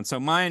focus on. So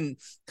mine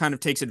kind of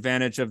takes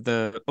advantage of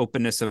the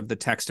openness of the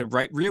text to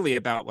write really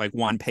about like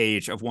one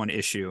page of one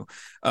issue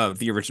of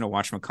the original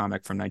Watchmen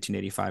comic from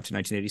 1985 to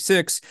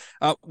 1986,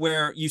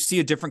 where you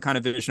see a different kind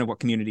of vision of what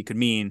community could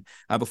mean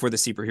before the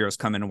superheroes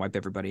come in and wipe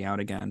everybody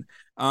out again.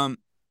 And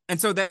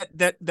so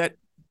that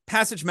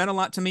passage meant a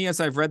lot to me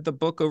as I've read the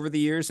book over the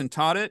years and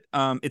taught it.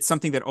 It's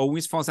something that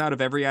always falls out of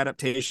every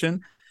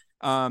adaptation.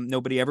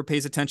 Nobody ever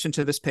pays attention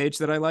to this page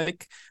that I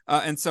like.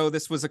 And so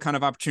this was a kind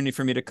of opportunity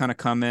for me to kind of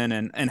come in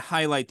and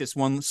highlight this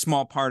one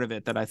small part of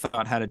it that I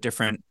thought had a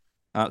different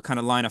kind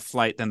of line of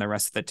flight than the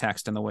rest of the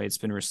text and the way it's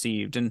been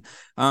received. And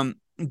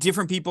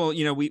different people,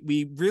 you know,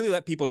 we really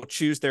let people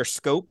choose their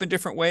scope in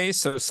different ways.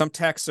 So some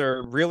texts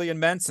are really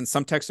immense and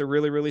some texts are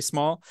really, really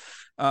small.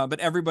 But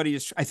everybody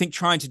is, I think,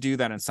 trying to do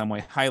that in some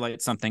way,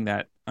 highlight something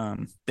that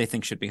they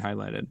think should be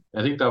highlighted.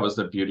 I think that was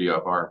the beauty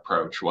of our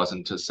approach,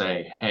 wasn't to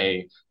say,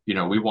 hey, you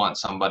know, we want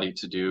somebody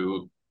to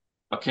do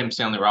a Kim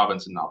Stanley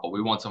Robinson novel.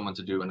 We want someone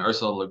to do an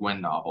Ursula Le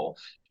Guin novel.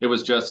 It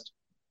was just,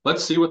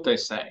 let's see what they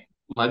say.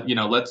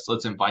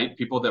 Let's invite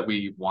people that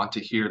we want to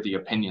hear the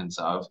opinions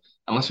of,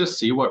 and let's just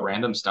see what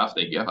random stuff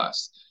they give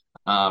us.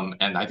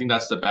 And I think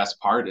that's the best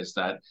part, is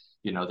that,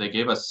 you know, they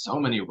gave us so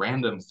many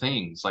random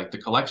things. Like the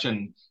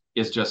collection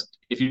is just,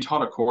 if you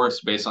taught a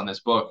course based on this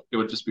book, it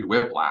would just be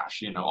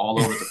whiplash, you know,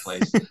 all over the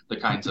place, the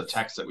kinds of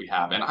texts that we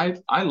have. And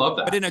I love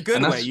that. But in a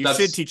good way, you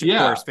should teach a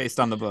course based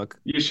on the book.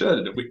 You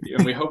should.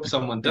 And we hope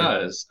someone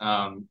does.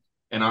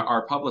 And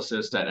our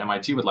publicist at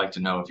MIT would like to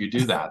know if you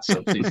do that.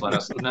 So please let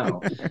us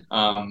know.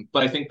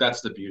 But I think that's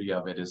the beauty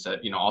of it, is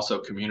that, you know, also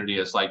community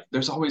is like,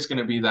 there's always going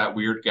to be that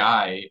weird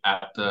guy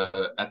at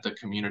the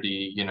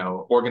community, you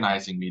know,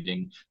 organizing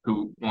meeting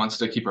who wants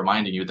to keep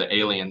reminding you that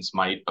aliens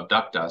might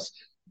abduct us.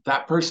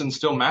 That person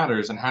still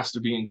matters and has to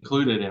be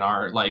included in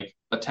our like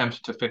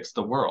attempt to fix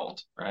the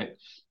world, right?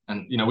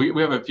 And, you know, we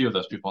have a few of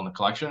those people in the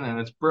collection, and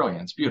it's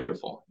brilliant. It's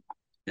beautiful.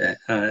 Yeah,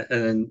 and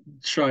then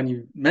Sean,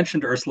 you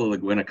mentioned Ursula Le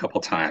Guin a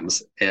couple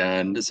times,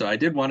 and so I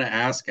did want to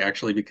ask,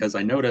 actually, because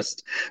I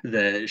noticed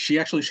that she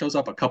actually shows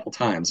up a couple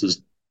times.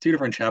 There's two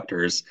different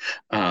chapters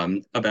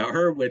about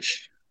her,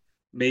 which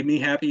made me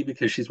happy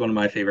because she's one of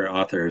my favorite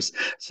authors.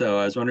 So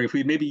I was wondering if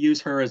we maybe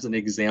use her as an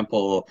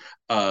example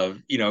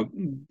of, you know,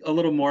 a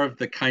little more of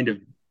the kind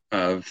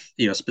of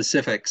you know,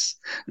 specifics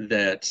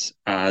that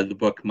the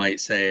book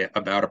might say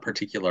about a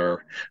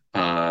particular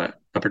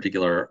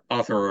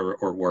author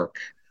or work.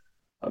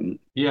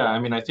 Yeah, I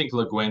mean, I think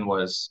Le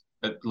Guin's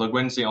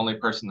the only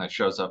person that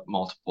shows up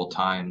multiple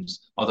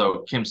times,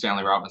 although Kim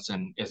Stanley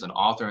Robinson is an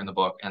author in the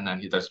book, and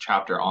then there's a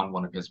chapter on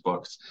one of his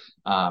books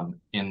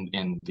in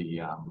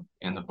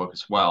the book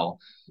as well.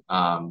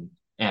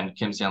 And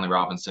Kim Stanley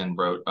Robinson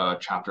wrote a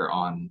chapter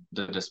on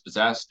The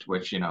Dispossessed,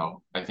 which, you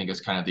know, I think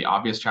is kind of the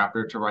obvious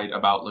chapter to write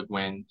about Le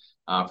Guin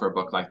for a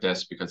book like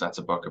this, because that's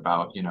a book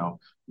about, you know,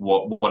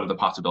 what are the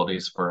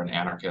possibilities for an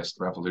anarchist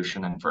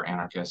revolution and for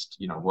anarchist,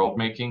 you know, world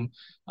making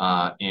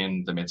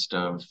in the midst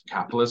of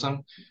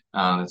capitalism.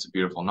 It's a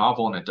beautiful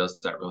novel, and it does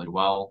that really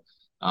well.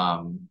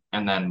 And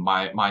then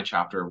my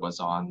chapter was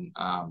on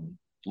not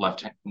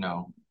Left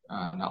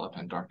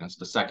Hand Darkness,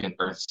 the second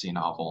Earthsea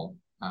novel,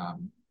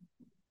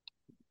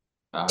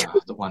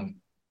 the one.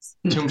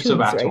 Tombs of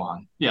Atuan.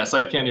 Right? Yes,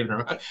 I can't even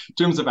remember.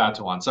 Tombs of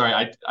Atuan.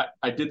 Sorry,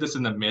 I did this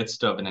in the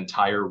midst of an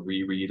entire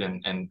reread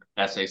and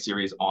essay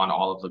series on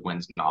all of Le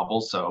Guin's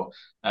novels. So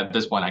at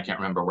this point, I can't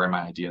remember where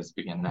my ideas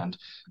begin and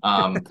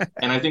end.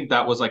 And I think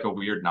that was like a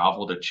weird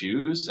novel to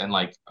choose. And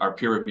like our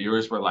peer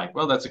reviewers were like,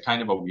 well, that's a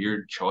kind of a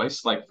weird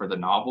choice, like for the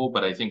novel.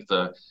 But I think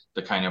the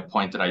kind of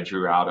point that I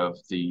drew out of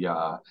the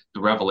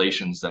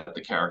revelations that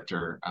the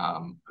character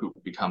who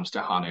becomes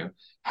Tahanu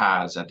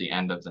has at the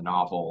end of the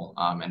novel,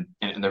 and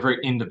they're very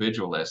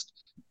individualist,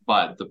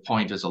 but the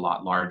point is a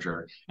lot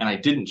larger. And I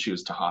didn't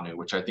choose Tahanu,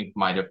 which I think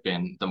might have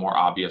been the more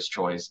obvious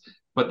choice.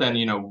 But then,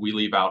 you know, we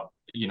leave out,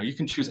 you know, you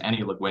can choose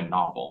any Le Guin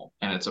novel,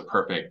 and it's a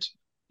perfect,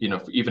 you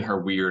know, even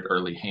her weird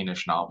early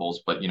Hainish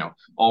novels. But, you know,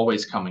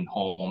 Always Coming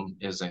Home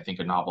is, I think,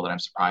 a novel that I'm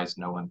surprised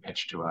no one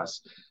pitched to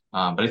us.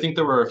 But I think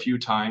there were a few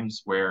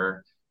times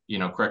where, you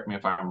know, correct me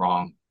if I'm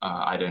wrong,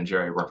 Ida and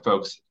Jerry, where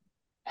folks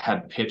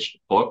had pitched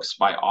books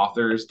by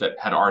authors that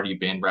had already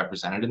been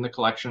represented in the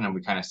collection, and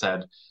we kind of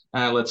said,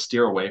 let's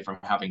steer away from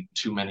having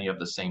too many of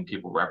the same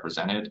people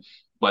represented.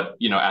 But,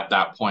 you know, at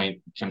that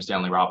point, Kim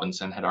Stanley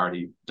Robinson had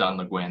already done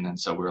Le Guin, and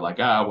so we were like,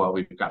 well,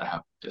 we've got to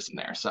have this in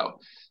there. So,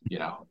 you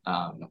know,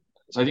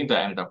 so I think that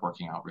ended up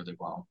working out really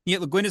well. Yeah,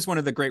 Le Guin is one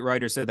of the great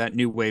writers of that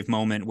new wave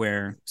moment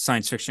where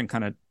science fiction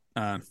kind of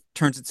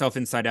turns itself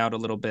inside out a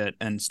little bit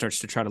and starts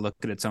to try to look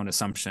at its own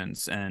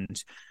assumptions.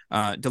 And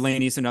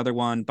Delaney's another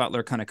one.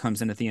 Butler kind of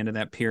comes in at the end of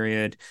that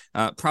period.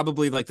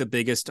 Probably like the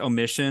biggest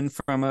omission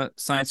from a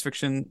science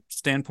fiction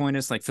standpoint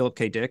is like Philip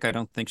K. Dick. I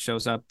don't think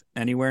shows up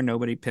anywhere.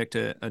 Nobody picked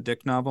a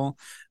Dick novel.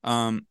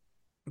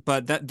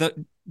 But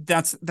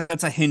that's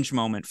a hinge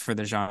moment for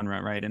the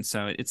genre, right? And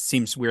so it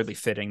seems weirdly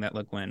fitting that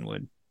Le Guin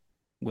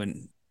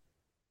would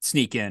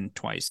sneak in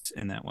twice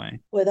in that way.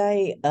 What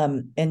I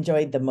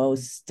enjoyed the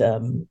most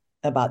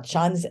about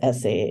Sean's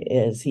essay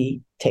is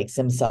he takes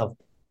himself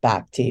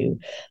back to,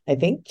 I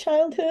think,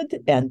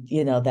 childhood, and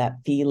that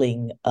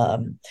feeling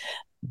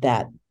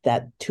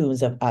that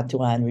Tombs of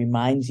Atuan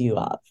reminds you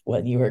of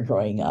when you were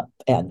growing up.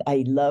 And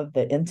I love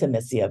the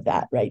intimacy of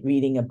that, right?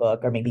 Reading a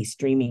book or maybe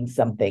streaming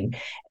something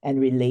and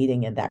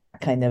relating in that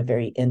kind of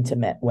very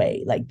intimate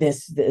way. Like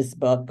this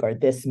book or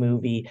this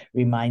movie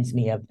reminds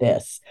me of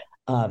this.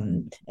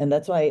 And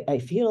that's why I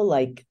feel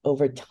like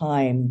over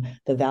time,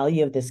 the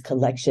value of this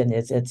collection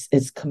is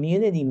it's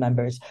community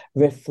members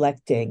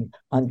reflecting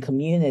on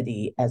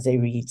community as they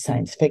read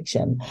science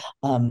fiction.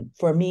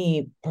 For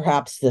me,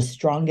 perhaps the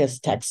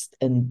strongest text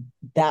in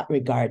that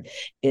regard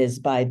is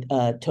by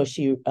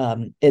Ayanna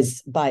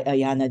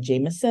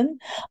Jameson.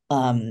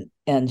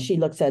 And she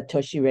looks at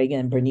Toshi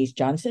Reagan and Bernice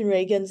Johnson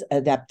Reagan's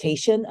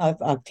adaptation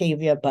of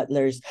Octavia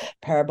Butler's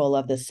Parable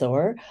of the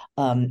Sower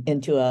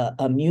into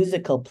a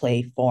musical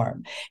play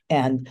form.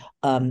 And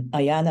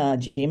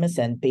Ayanna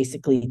Jameson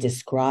basically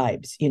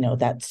describes,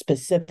 that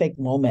specific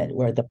moment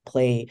where the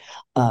play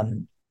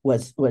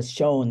was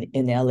shown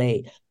in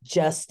LA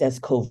just as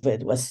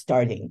COVID was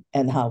starting,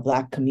 and how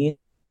Black community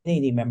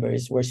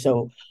members were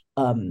so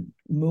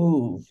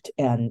moved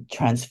and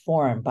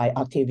transformed by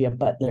Octavia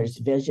Butler's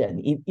vision,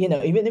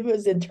 even if it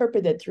was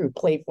interpreted through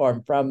play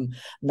form from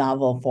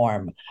novel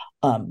form.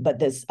 But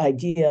this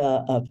idea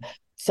of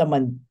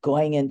someone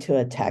going into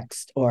a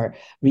text or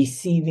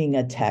receiving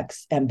a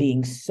text and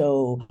being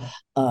so,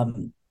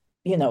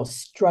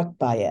 struck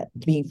by it,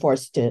 being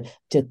forced to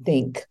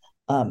think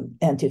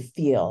and to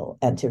feel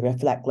and to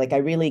reflect. Like I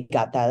really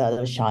got that out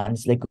of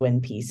Sean's Le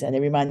Guin piece, and it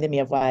reminded me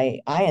of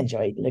why I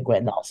enjoyed Le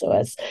Guin also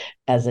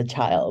as a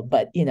child.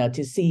 But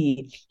to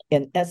see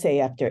in essay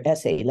after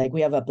essay, like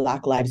we have a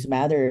Black Lives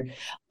Matter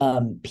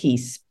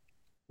piece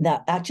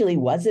that actually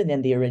wasn't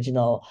in the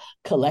original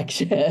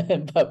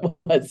collection, but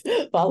was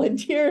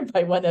volunteered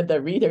by one of the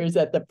readers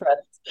at the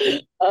press,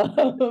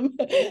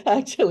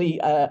 actually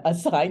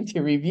assigned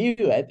to review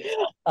it,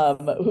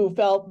 who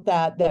felt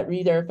that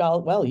reader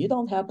felt, well, you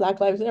don't have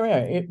Black Lives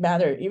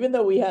Matter, even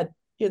though we had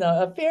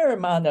a fair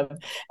amount of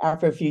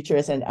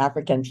Afrofuturist and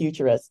African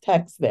futurist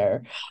text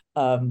there.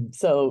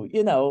 So,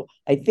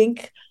 I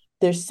think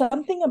there's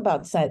something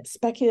about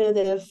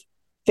speculative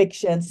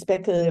fiction,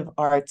 speculative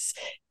arts,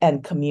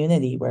 and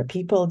community where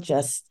people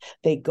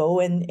they go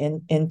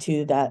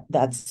into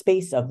that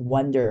space of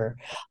wonder.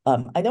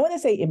 I don't want to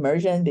say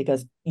immersion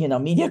because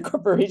media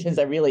corporations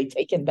have really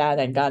taken that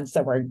and gone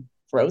somewhere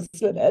gross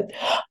with it,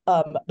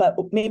 but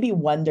maybe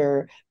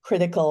wonder,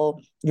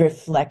 critical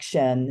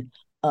reflection,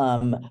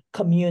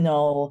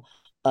 communal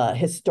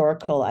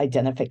historical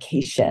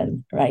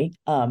identification, right?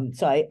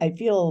 So I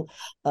feel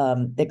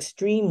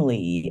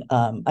extremely,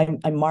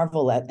 I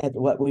marvel at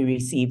what we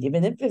received,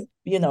 even if it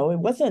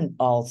wasn't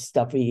all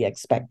stuff we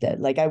expected.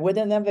 Like I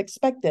wouldn't have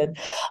expected.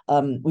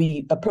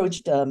 We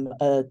approached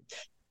I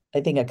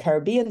think a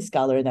Caribbean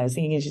scholar, and I was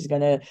thinking she's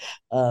going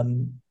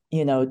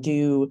to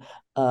do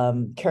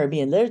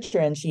Caribbean literature,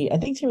 and I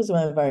think she was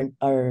one of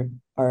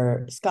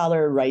our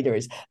scholar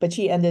writers, but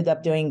she ended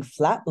up doing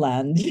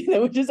Flatland,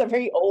 which is a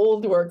very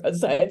old work of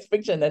science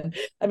fiction. And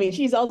I mean,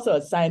 she's also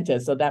a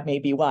scientist, so that may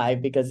be why,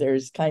 because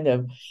there's kind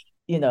of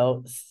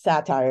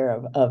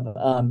satire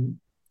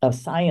of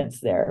science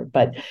there.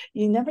 But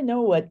you never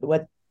know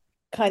what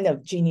kind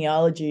of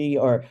genealogy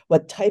or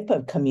what type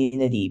of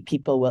community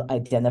people will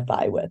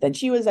identify with. And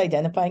she was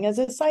identifying as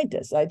a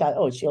scientist. I thought,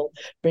 oh, she'll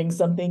bring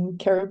something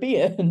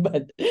Caribbean,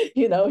 but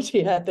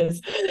she had this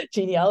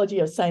genealogy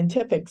of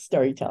scientific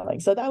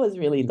storytelling. So that was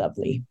really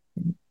lovely.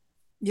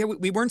 Yeah,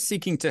 we weren't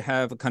seeking to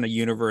have a kind of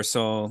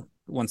universal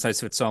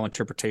one-size-fits-all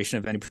interpretation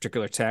of any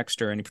particular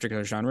text or any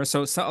particular genre.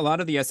 So a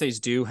lot of the essays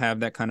do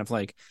have that kind of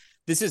like,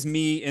 this is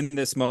me in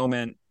this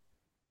moment,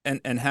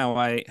 and how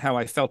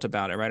I felt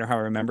about it, right, or how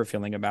I remember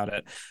feeling about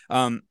it.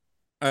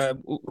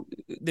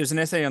 There's an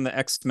essay on the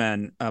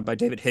X-Men by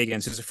David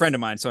Higgins, who's a friend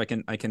of mine, so I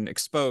can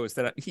expose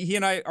that. He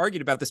and I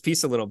argued about this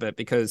piece a little bit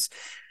because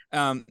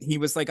he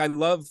was like, I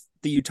love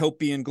the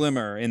utopian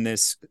glimmer in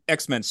this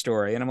X-Men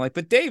story, and I'm like,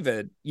 but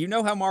David, you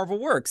know how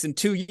Marvel works. In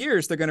 2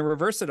 years, they're going to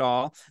reverse it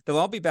all. They'll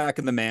all be back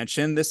in the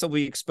mansion. This will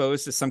be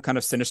exposed as some kind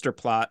of sinister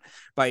plot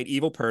by an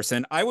evil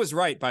person. I was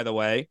right, by the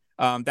way.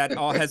 That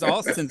all has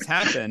since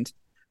happened.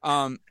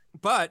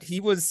 But he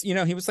was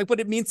like, but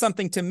it means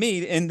something to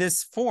me in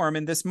this form,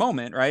 in this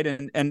moment, right?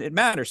 And it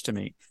matters to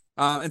me.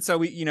 And so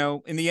we,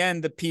 in the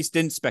end, the piece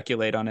didn't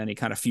speculate on any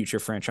kind of future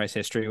franchise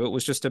history. It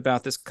was just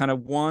about this kind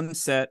of one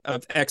set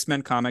of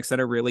X-Men comics that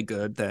are really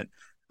good that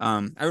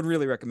I would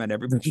really recommend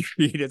everybody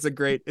read. It's a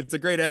great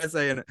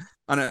essay and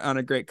on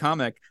a great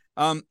comic.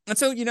 And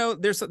so,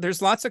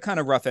 there's lots of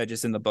kind of rough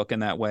edges in the book in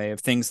that way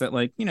of things that,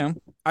 like,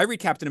 I read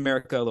Captain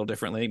America a little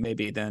differently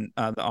maybe than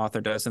the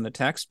author does in the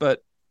text,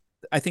 but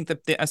I think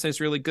that the essay is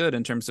really good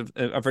in terms of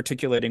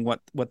articulating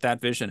what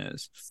that vision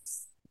is.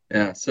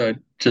 Yeah, so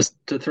just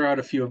to throw out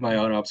a few of my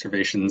own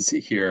observations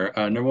here.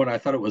 Number one, I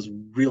thought it was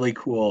really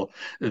cool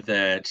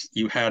that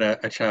you had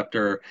a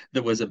chapter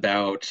that was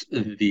about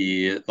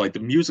the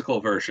musical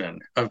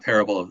version of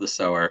Parable of the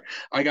Sower.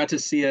 I got to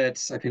see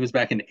it, I think it was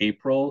back in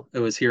April. It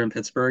was here in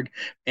Pittsburgh,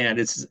 and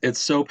it's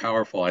so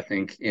powerful. I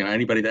think,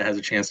 anybody that has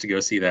a chance to go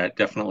see that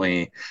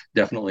definitely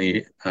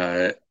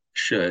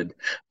should.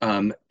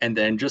 And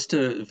then just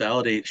to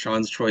validate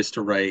Sean's choice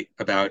to write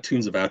about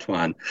Tunes of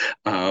Atuan,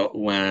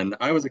 when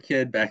I was a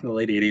kid back in the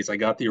late 80s, I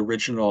got the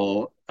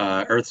original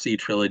Earthsea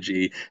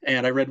trilogy,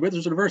 and I read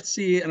Wizards of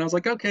Earthsea, and I was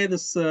like, okay,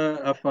 this is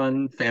a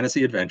fun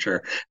fantasy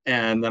adventure.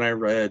 And then I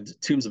read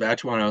Tombs of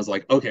Atuan, and I was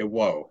like, okay,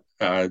 whoa.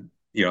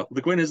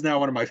 Le Guin is now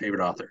one of my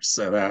favorite authors.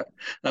 So that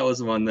was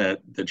the one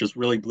that just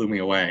really blew me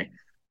away.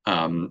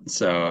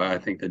 So I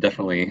think that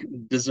definitely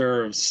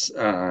deserves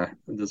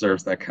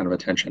that kind of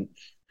attention.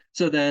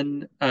 So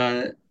then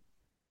I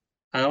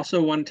also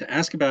wanted to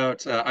ask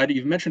about, Ida,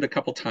 you've mentioned a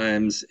couple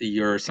times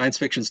your Science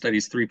Fiction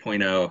Studies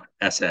 3.0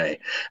 essay.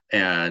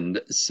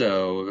 And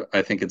so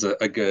I think it's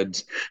a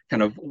good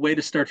kind of way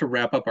to start to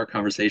wrap up our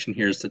conversation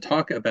here is to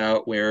talk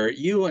about where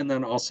you and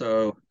then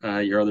also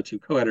your other two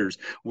co-editors,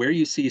 where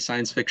you see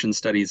science fiction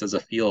studies as a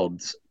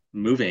field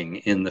moving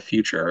in the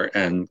future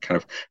and kind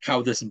of how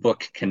this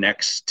book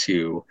connects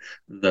to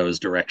those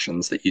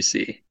directions that you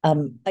see.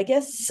 I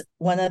guess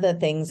one of the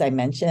things I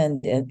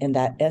mentioned in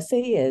that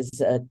essay is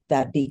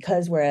that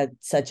because we're at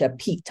such a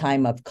peak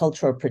time of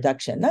cultural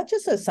production, not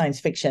just of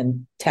science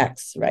fiction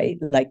texts, right,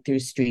 like through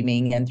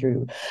streaming and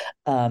through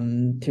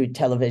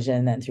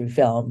television and through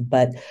film,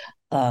 but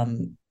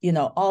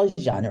all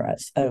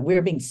genres.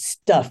 We're being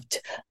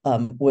stuffed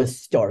with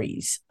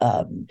stories.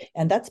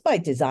 And that's by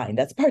design.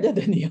 That's part of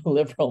the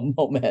neoliberal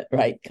moment,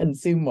 right?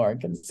 Consume more,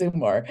 consume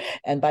more.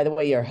 And by the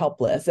way, you're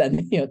helpless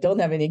and don't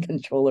have any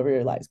control over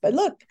your lives. But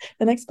look,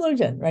 an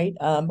explosion, right?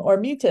 Or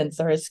mutants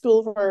or a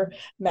school for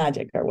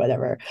magic or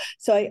whatever.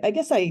 So I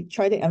guess I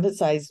try to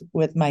emphasize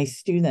with my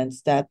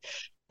students that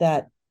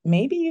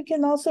maybe you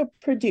can also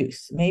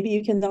produce, maybe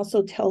you can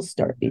also tell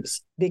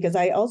stories, because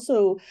I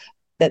also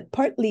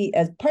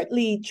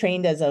partly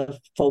trained as a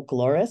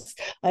folklorist,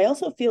 I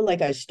also feel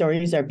like our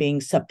stories are being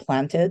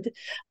supplanted,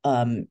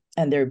 and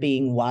they're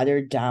being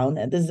watered down.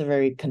 And this is a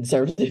very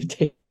conservative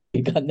take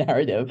on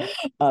narrative,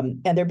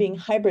 and they're being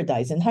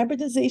hybridized. And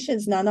hybridization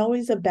is not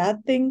always a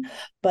bad thing,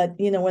 but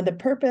when the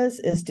purpose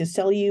is to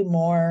sell you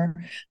more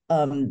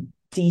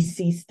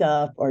DC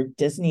stuff or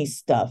Disney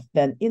stuff,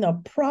 then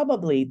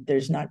probably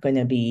there's not going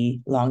to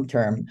be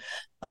long-term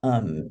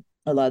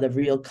a lot of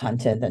real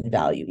content and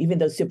value, even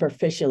though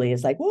superficially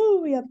it's like,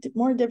 whoa, we have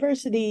more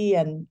diversity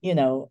and,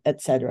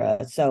 et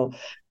cetera. So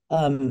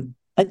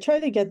I try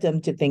to get them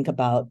to think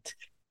about,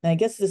 and I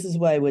guess this is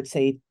what I would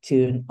say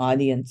to an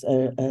audience,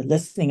 a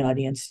listening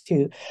audience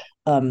too.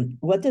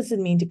 What does it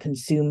mean to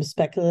consume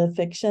speculative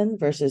fiction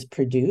versus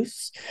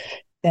produce?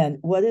 And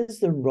what is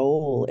the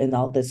role in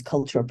all this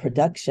cultural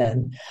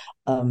production?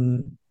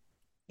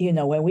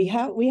 When we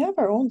have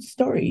our own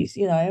stories,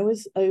 I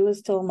always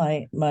tell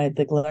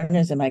the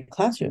learners in my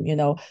classroom,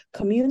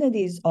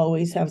 communities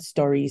always have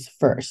stories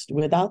first.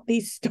 Without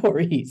these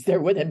stories, there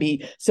wouldn't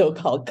be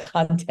so-called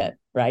content,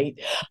 right?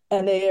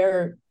 And they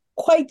are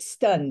quite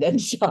stunned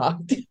and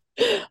shocked.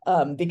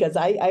 Because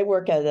I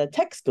work at a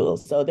tech school,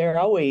 so they're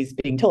always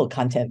being told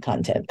content,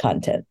 and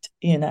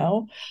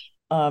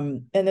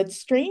it's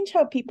strange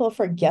how people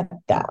forget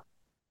that.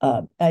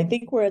 I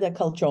think we're at a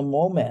cultural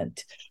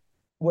moment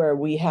where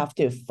we have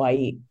to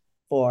fight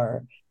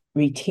for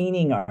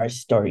retaining our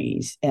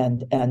stories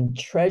and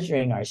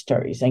treasuring our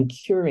stories and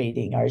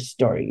curating our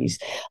stories,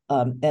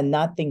 and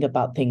not think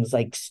about things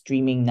like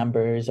streaming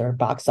numbers or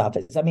box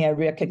office. I mean, I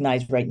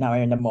recognize right now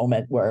we're in a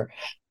moment where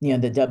the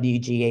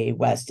WGA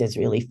West is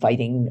really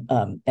fighting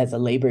as a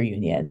labor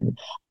union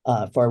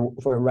for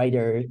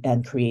writer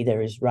and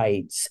creators'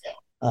 rights.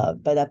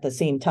 But at the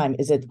same time,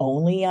 is it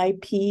only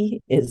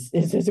IP? Is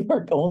this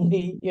work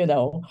only,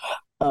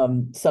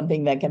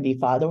 something that can be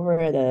fought over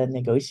at a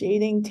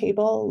negotiating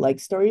table? Like,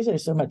 stories are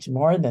so much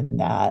more than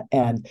that.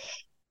 And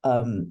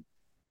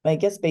I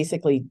guess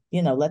basically,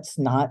 let's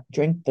not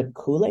drink the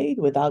Kool-Aid.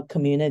 Without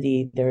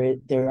community,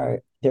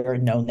 there are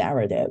no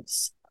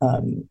narratives.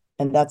 And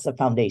that's the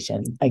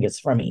foundation, I guess,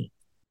 for me.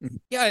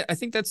 Yeah, I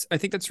think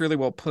that's really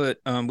well put.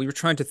 We were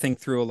trying to think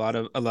through a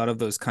lot of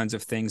those kinds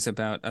of things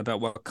about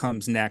what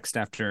comes next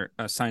after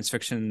science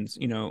fiction's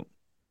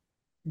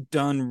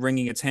done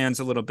wringing its hands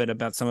a little bit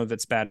about some of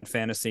its bad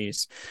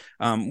fantasies.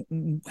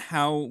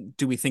 How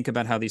do we think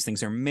about how these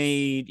things are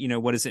made?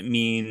 What does it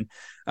mean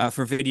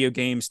for video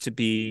games to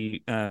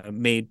be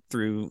made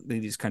through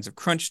these kinds of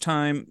crunch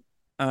time?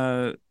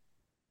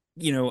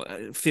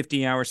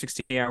 50-hour,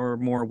 60-hour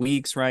more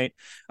weeks, right?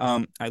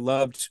 I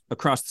loved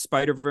Across the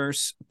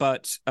Spider-Verse,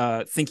 but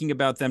thinking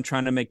about them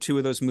trying to make 2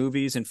 of those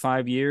movies in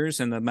 5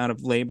 years and the amount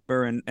of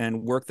labor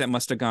and work that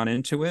must have gone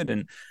into it,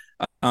 and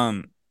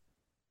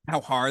how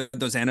hard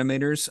those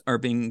animators are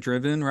being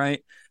driven,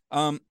 right?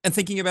 And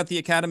thinking about the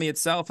academy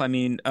itself, I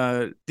mean,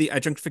 the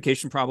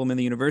adjunctification problem in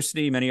the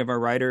university, many of our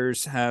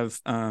writers have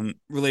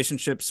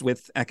relationships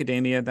with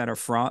academia that are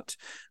fraught.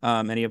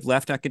 Many have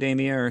left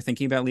academia or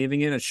thinking about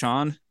leaving it. And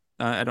Sean,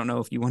 I don't know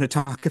if you want to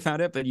talk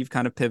about it, but you've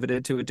kind of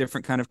pivoted to a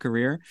different kind of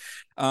career.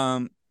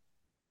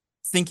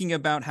 Thinking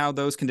about how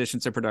those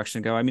conditions of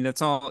production go, I mean,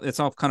 it's all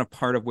kind of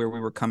part of where we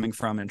were coming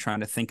from and trying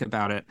to think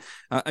about it.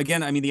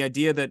 Again, I mean, the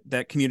idea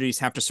that communities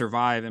have to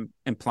survive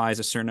implies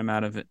a certain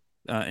amount of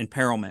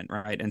imperilment,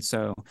 right? And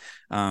so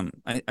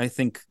I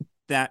think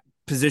that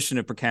position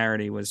of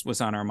precarity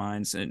was on our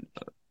minds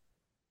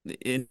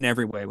in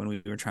every way when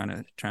we were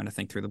trying to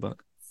think through the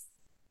book.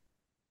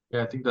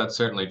 Yeah, I think that's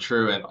certainly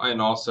true. And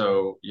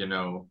also,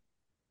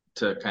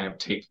 to kind of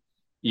take,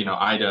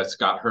 Ida's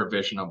got her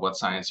vision of what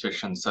science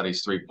fiction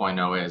studies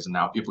 3.0 is, and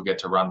now people get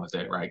to run with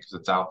it, right? Because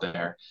it's out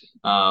there.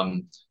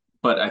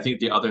 But I think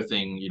the other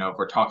thing, if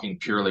we're talking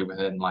purely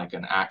within like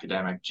an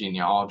academic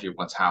genealogy of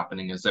what's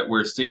happening, is that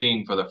we're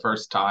seeing for the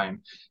first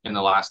time in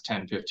the last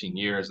 10, 15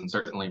 years, and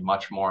certainly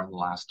much more in the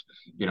last,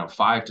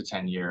 5 to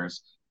 10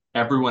 years,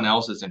 everyone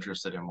else is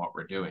interested in what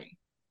we're doing.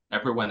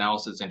 Everyone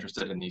else is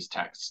interested in these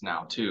texts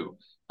now too.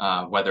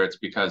 Whether it's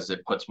because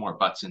it puts more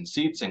butts in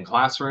seats in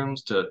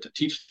classrooms to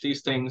teach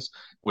these things,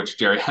 which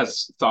Jerry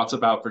has thoughts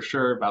about for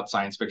sure, about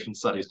science fiction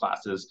studies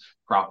classes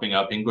propping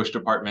up English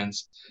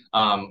departments,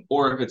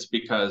 or if it's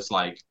because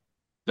like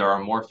there are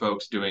more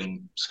folks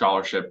doing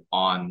scholarship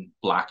on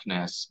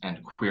Blackness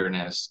and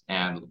queerness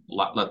and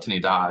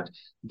Latinidad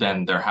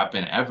than there have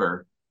been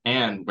ever.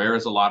 And where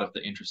is a lot of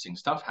the interesting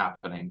stuff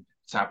happening?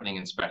 It's happening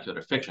in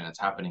speculative fiction. It's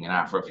happening in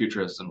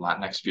Afrofuturism,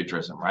 Latinx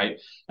futurism, right?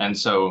 And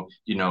so,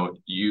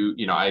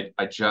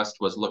 I just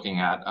was looking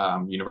at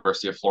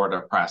University of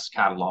Florida Press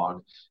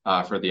catalog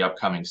for the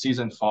upcoming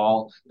season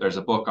fall. There's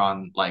a book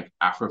on like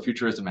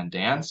Afrofuturism and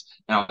dance,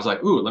 and I was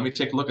like, ooh, let me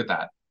take a look at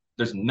that.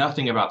 There's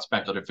nothing about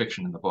speculative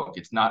fiction in the book.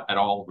 It's not at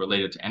all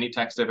related to any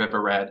text I've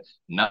ever read.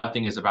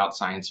 Nothing is about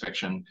science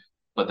fiction,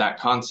 but that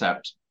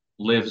concept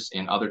lives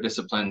in other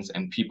disciplines,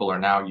 and people are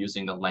now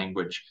using the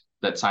language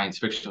that science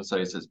fiction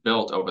studies has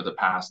built over the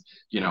past,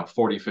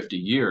 40, 50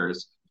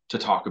 years to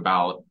talk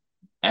about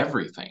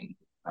everything,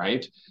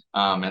 right?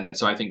 And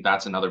so I think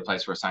that's another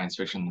place where science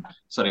fiction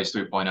studies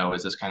 3.0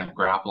 is this kind of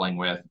grappling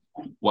with,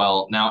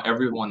 well, now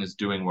everyone is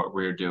doing what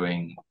we're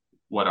doing.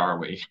 What are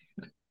we?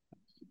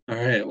 All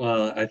right.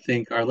 Well, I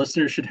think our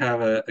listeners should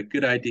have a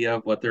good idea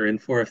of what they're in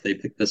for if they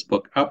pick this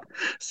book up.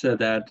 So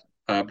that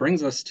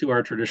brings us to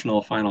our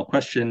traditional final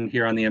question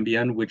here on the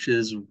MBN, which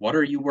is, what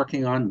are you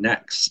working on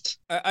next?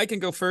 I can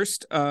go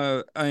first.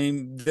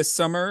 This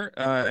summer,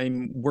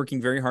 I'm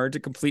working very hard to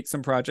complete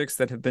some projects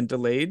that have been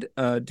delayed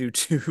due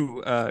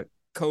to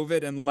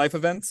COVID and life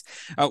events.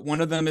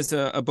 One of them is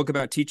a book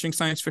about teaching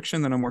science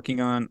fiction that I'm working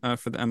on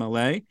for the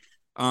MLA.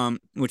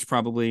 Which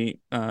probably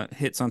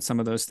hits on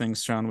some of those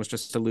things Sean was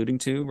just alluding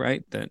to,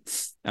 right? That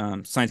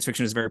science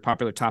fiction is a very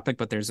popular topic,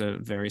 but there's a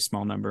very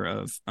small number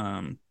of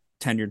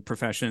tenured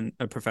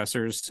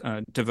professors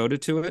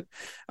devoted to it.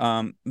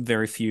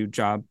 Very few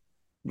job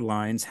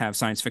lines have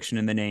science fiction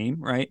in the name,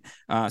 right?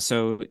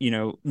 So,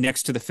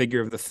 next to the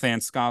figure of the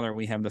fan scholar,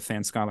 we have the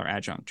fan scholar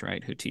adjunct,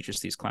 right, who teaches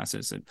these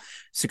classes at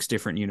 6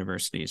 different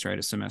universities, right,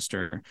 a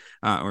semester,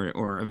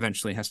 or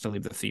eventually has to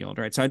leave the field,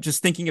 right? So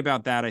just thinking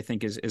about that, I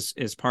think,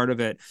 is part of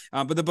it.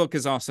 But the book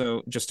is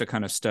also just a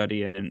kind of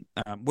study in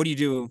what do you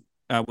do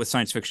with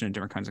science fiction in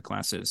different kinds of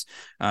classes,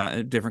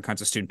 different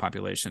kinds of student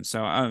populations.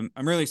 So I'm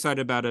really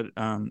excited about it.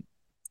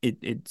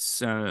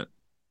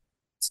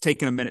 It's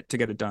taken a minute to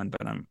get it done,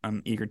 but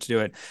I'm eager to do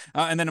it.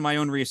 And then in my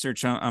own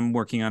research, I'm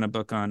working on a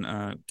book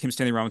on Kim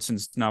Stanley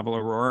Robinson's novel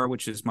Aurora,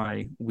 which is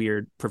my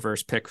weird,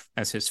 perverse pick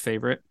as his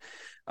favorite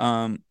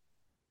novel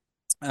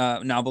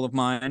of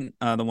mine,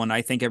 the one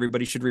I think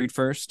everybody should read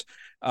first,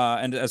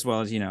 and as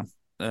well as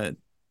a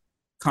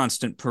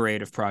constant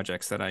parade of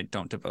projects that I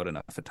don't devote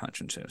enough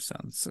attention to. So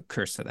it's a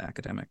curse to the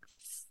academic.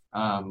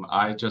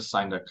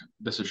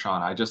 This is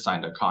Sean. I just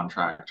signed a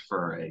contract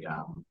for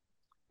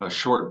a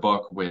short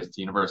book with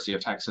the University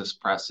of Texas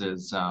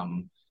Press's, let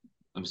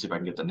me see if I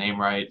can get the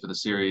name right for the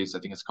series. I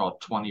think it's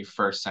called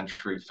 21st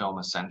Century Film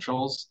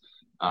Essentials.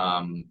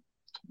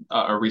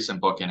 A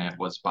recent book in it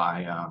was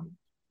by,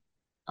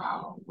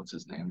 what's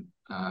his name?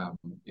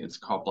 It's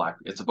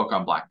a book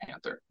on Black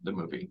Panther, the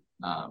movie.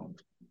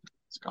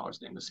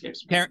 Scholar's name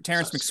escapes me.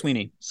 Terrence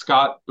McSweeney.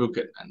 Scott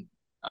Buchanan.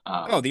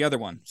 The other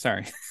one.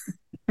 Sorry.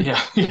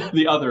 Yeah,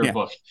 the other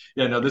book.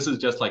 Yeah, no, this is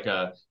just like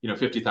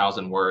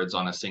 50,000 words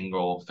on a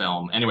single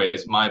film.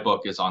 Anyways, my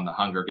book is on the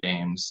Hunger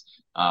Games,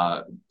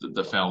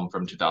 the film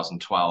from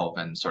 2012,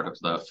 and sort of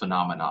the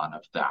phenomenon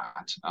of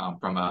that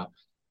from a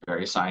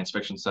very science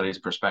fiction studies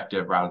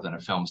perspective rather than a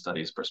film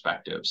studies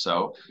perspective.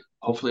 So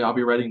hopefully I'll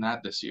be writing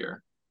that this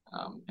year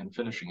and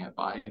finishing it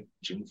by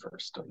June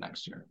 1st of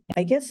next year.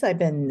 I guess I've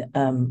been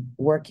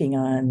working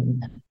on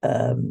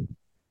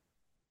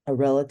a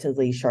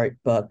relatively short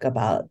book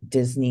about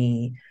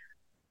Disney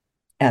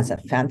as a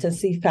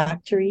fantasy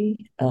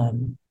factory,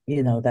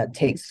 that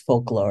takes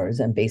folklores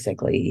and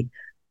basically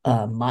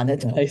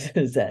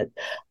monetizes it,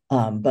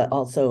 but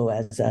also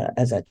as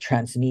a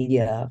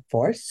transmedia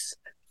force,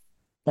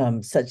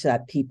 such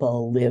that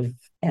people live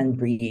and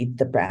breathe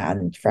the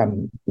brand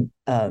from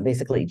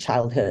basically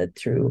childhood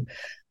through,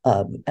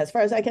 as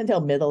far as I can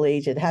tell, middle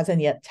age. It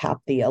hasn't yet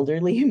tapped the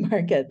elderly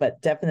market,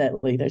 but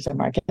definitely there's a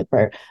market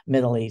for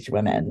middle-aged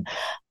women.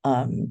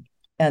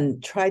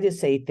 And try to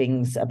say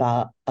things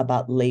about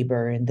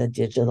labor in the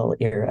digital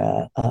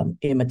era,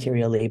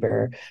 immaterial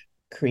labor,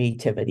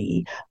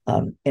 creativity,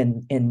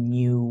 in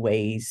new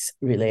ways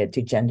related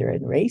to gender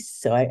and race.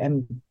 So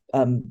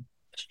I'm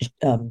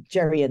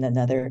Jerry and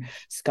another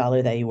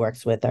scholar that he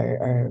works with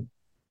are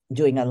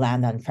doing a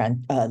line on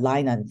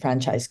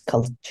franchise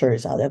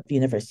cultures out of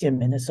University of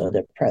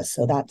Minnesota Press.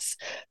 So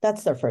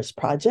that's their first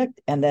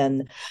project, and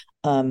then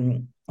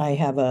I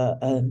have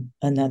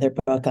another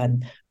book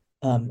on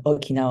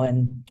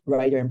Okinawan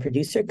writer and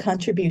producer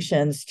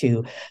contributions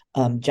to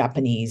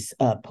Japanese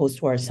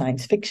post-war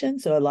science fiction.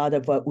 So a lot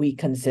of what we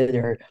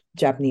consider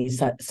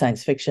Japanese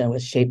science fiction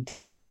was shaped,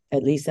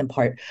 at least in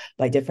part,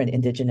 by different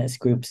indigenous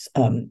groups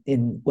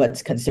in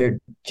what's considered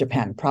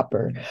Japan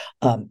proper,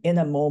 in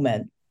a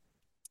moment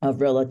of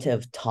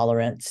relative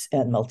tolerance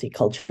and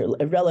multicultural,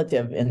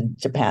 relative in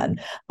Japan,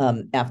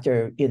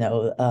 after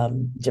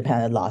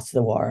Japan had lost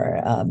the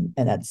war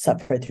and had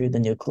suffered through the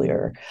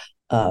nuclear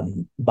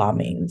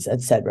bombings,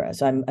 etc.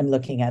 So I'm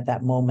looking at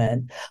that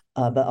moment,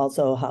 but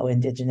also how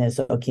indigenous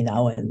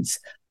Okinawans,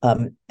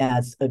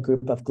 as a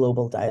group of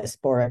global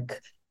diasporic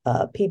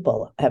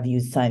people, have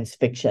used science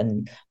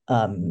fiction,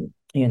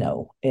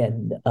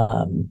 in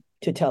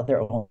to tell their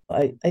own.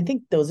 I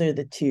think those are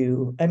the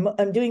two.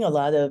 I'm doing a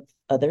lot of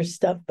other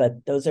stuff,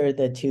 but those are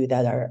the two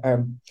that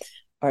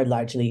are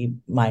largely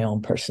my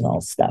own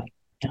personal stuff.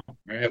 Yeah. All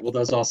right. Well,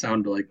 those all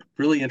sound like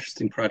really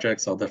interesting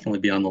projects. I'll definitely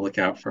be on the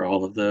lookout for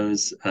all of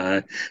those,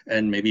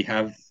 and maybe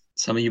have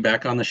some of you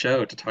back on the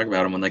show to talk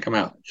about them when they come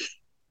out.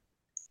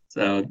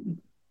 So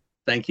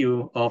thank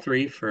you all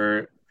three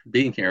for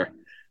being here.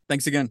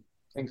 Thanks again.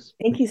 Thanks.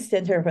 Thank you,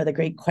 Stentor, for the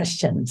great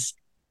questions.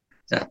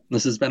 Yeah,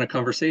 this has been a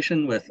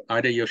conversation with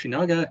Ida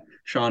Yoshinaga,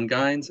 Sean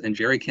Gines, and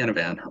Jerry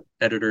Canavan,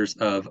 editors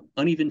of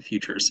Uneven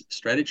Futures,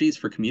 Strategies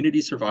for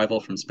Community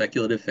Survival from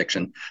Speculative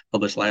Fiction,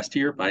 published last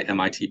year by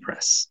MIT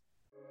Press.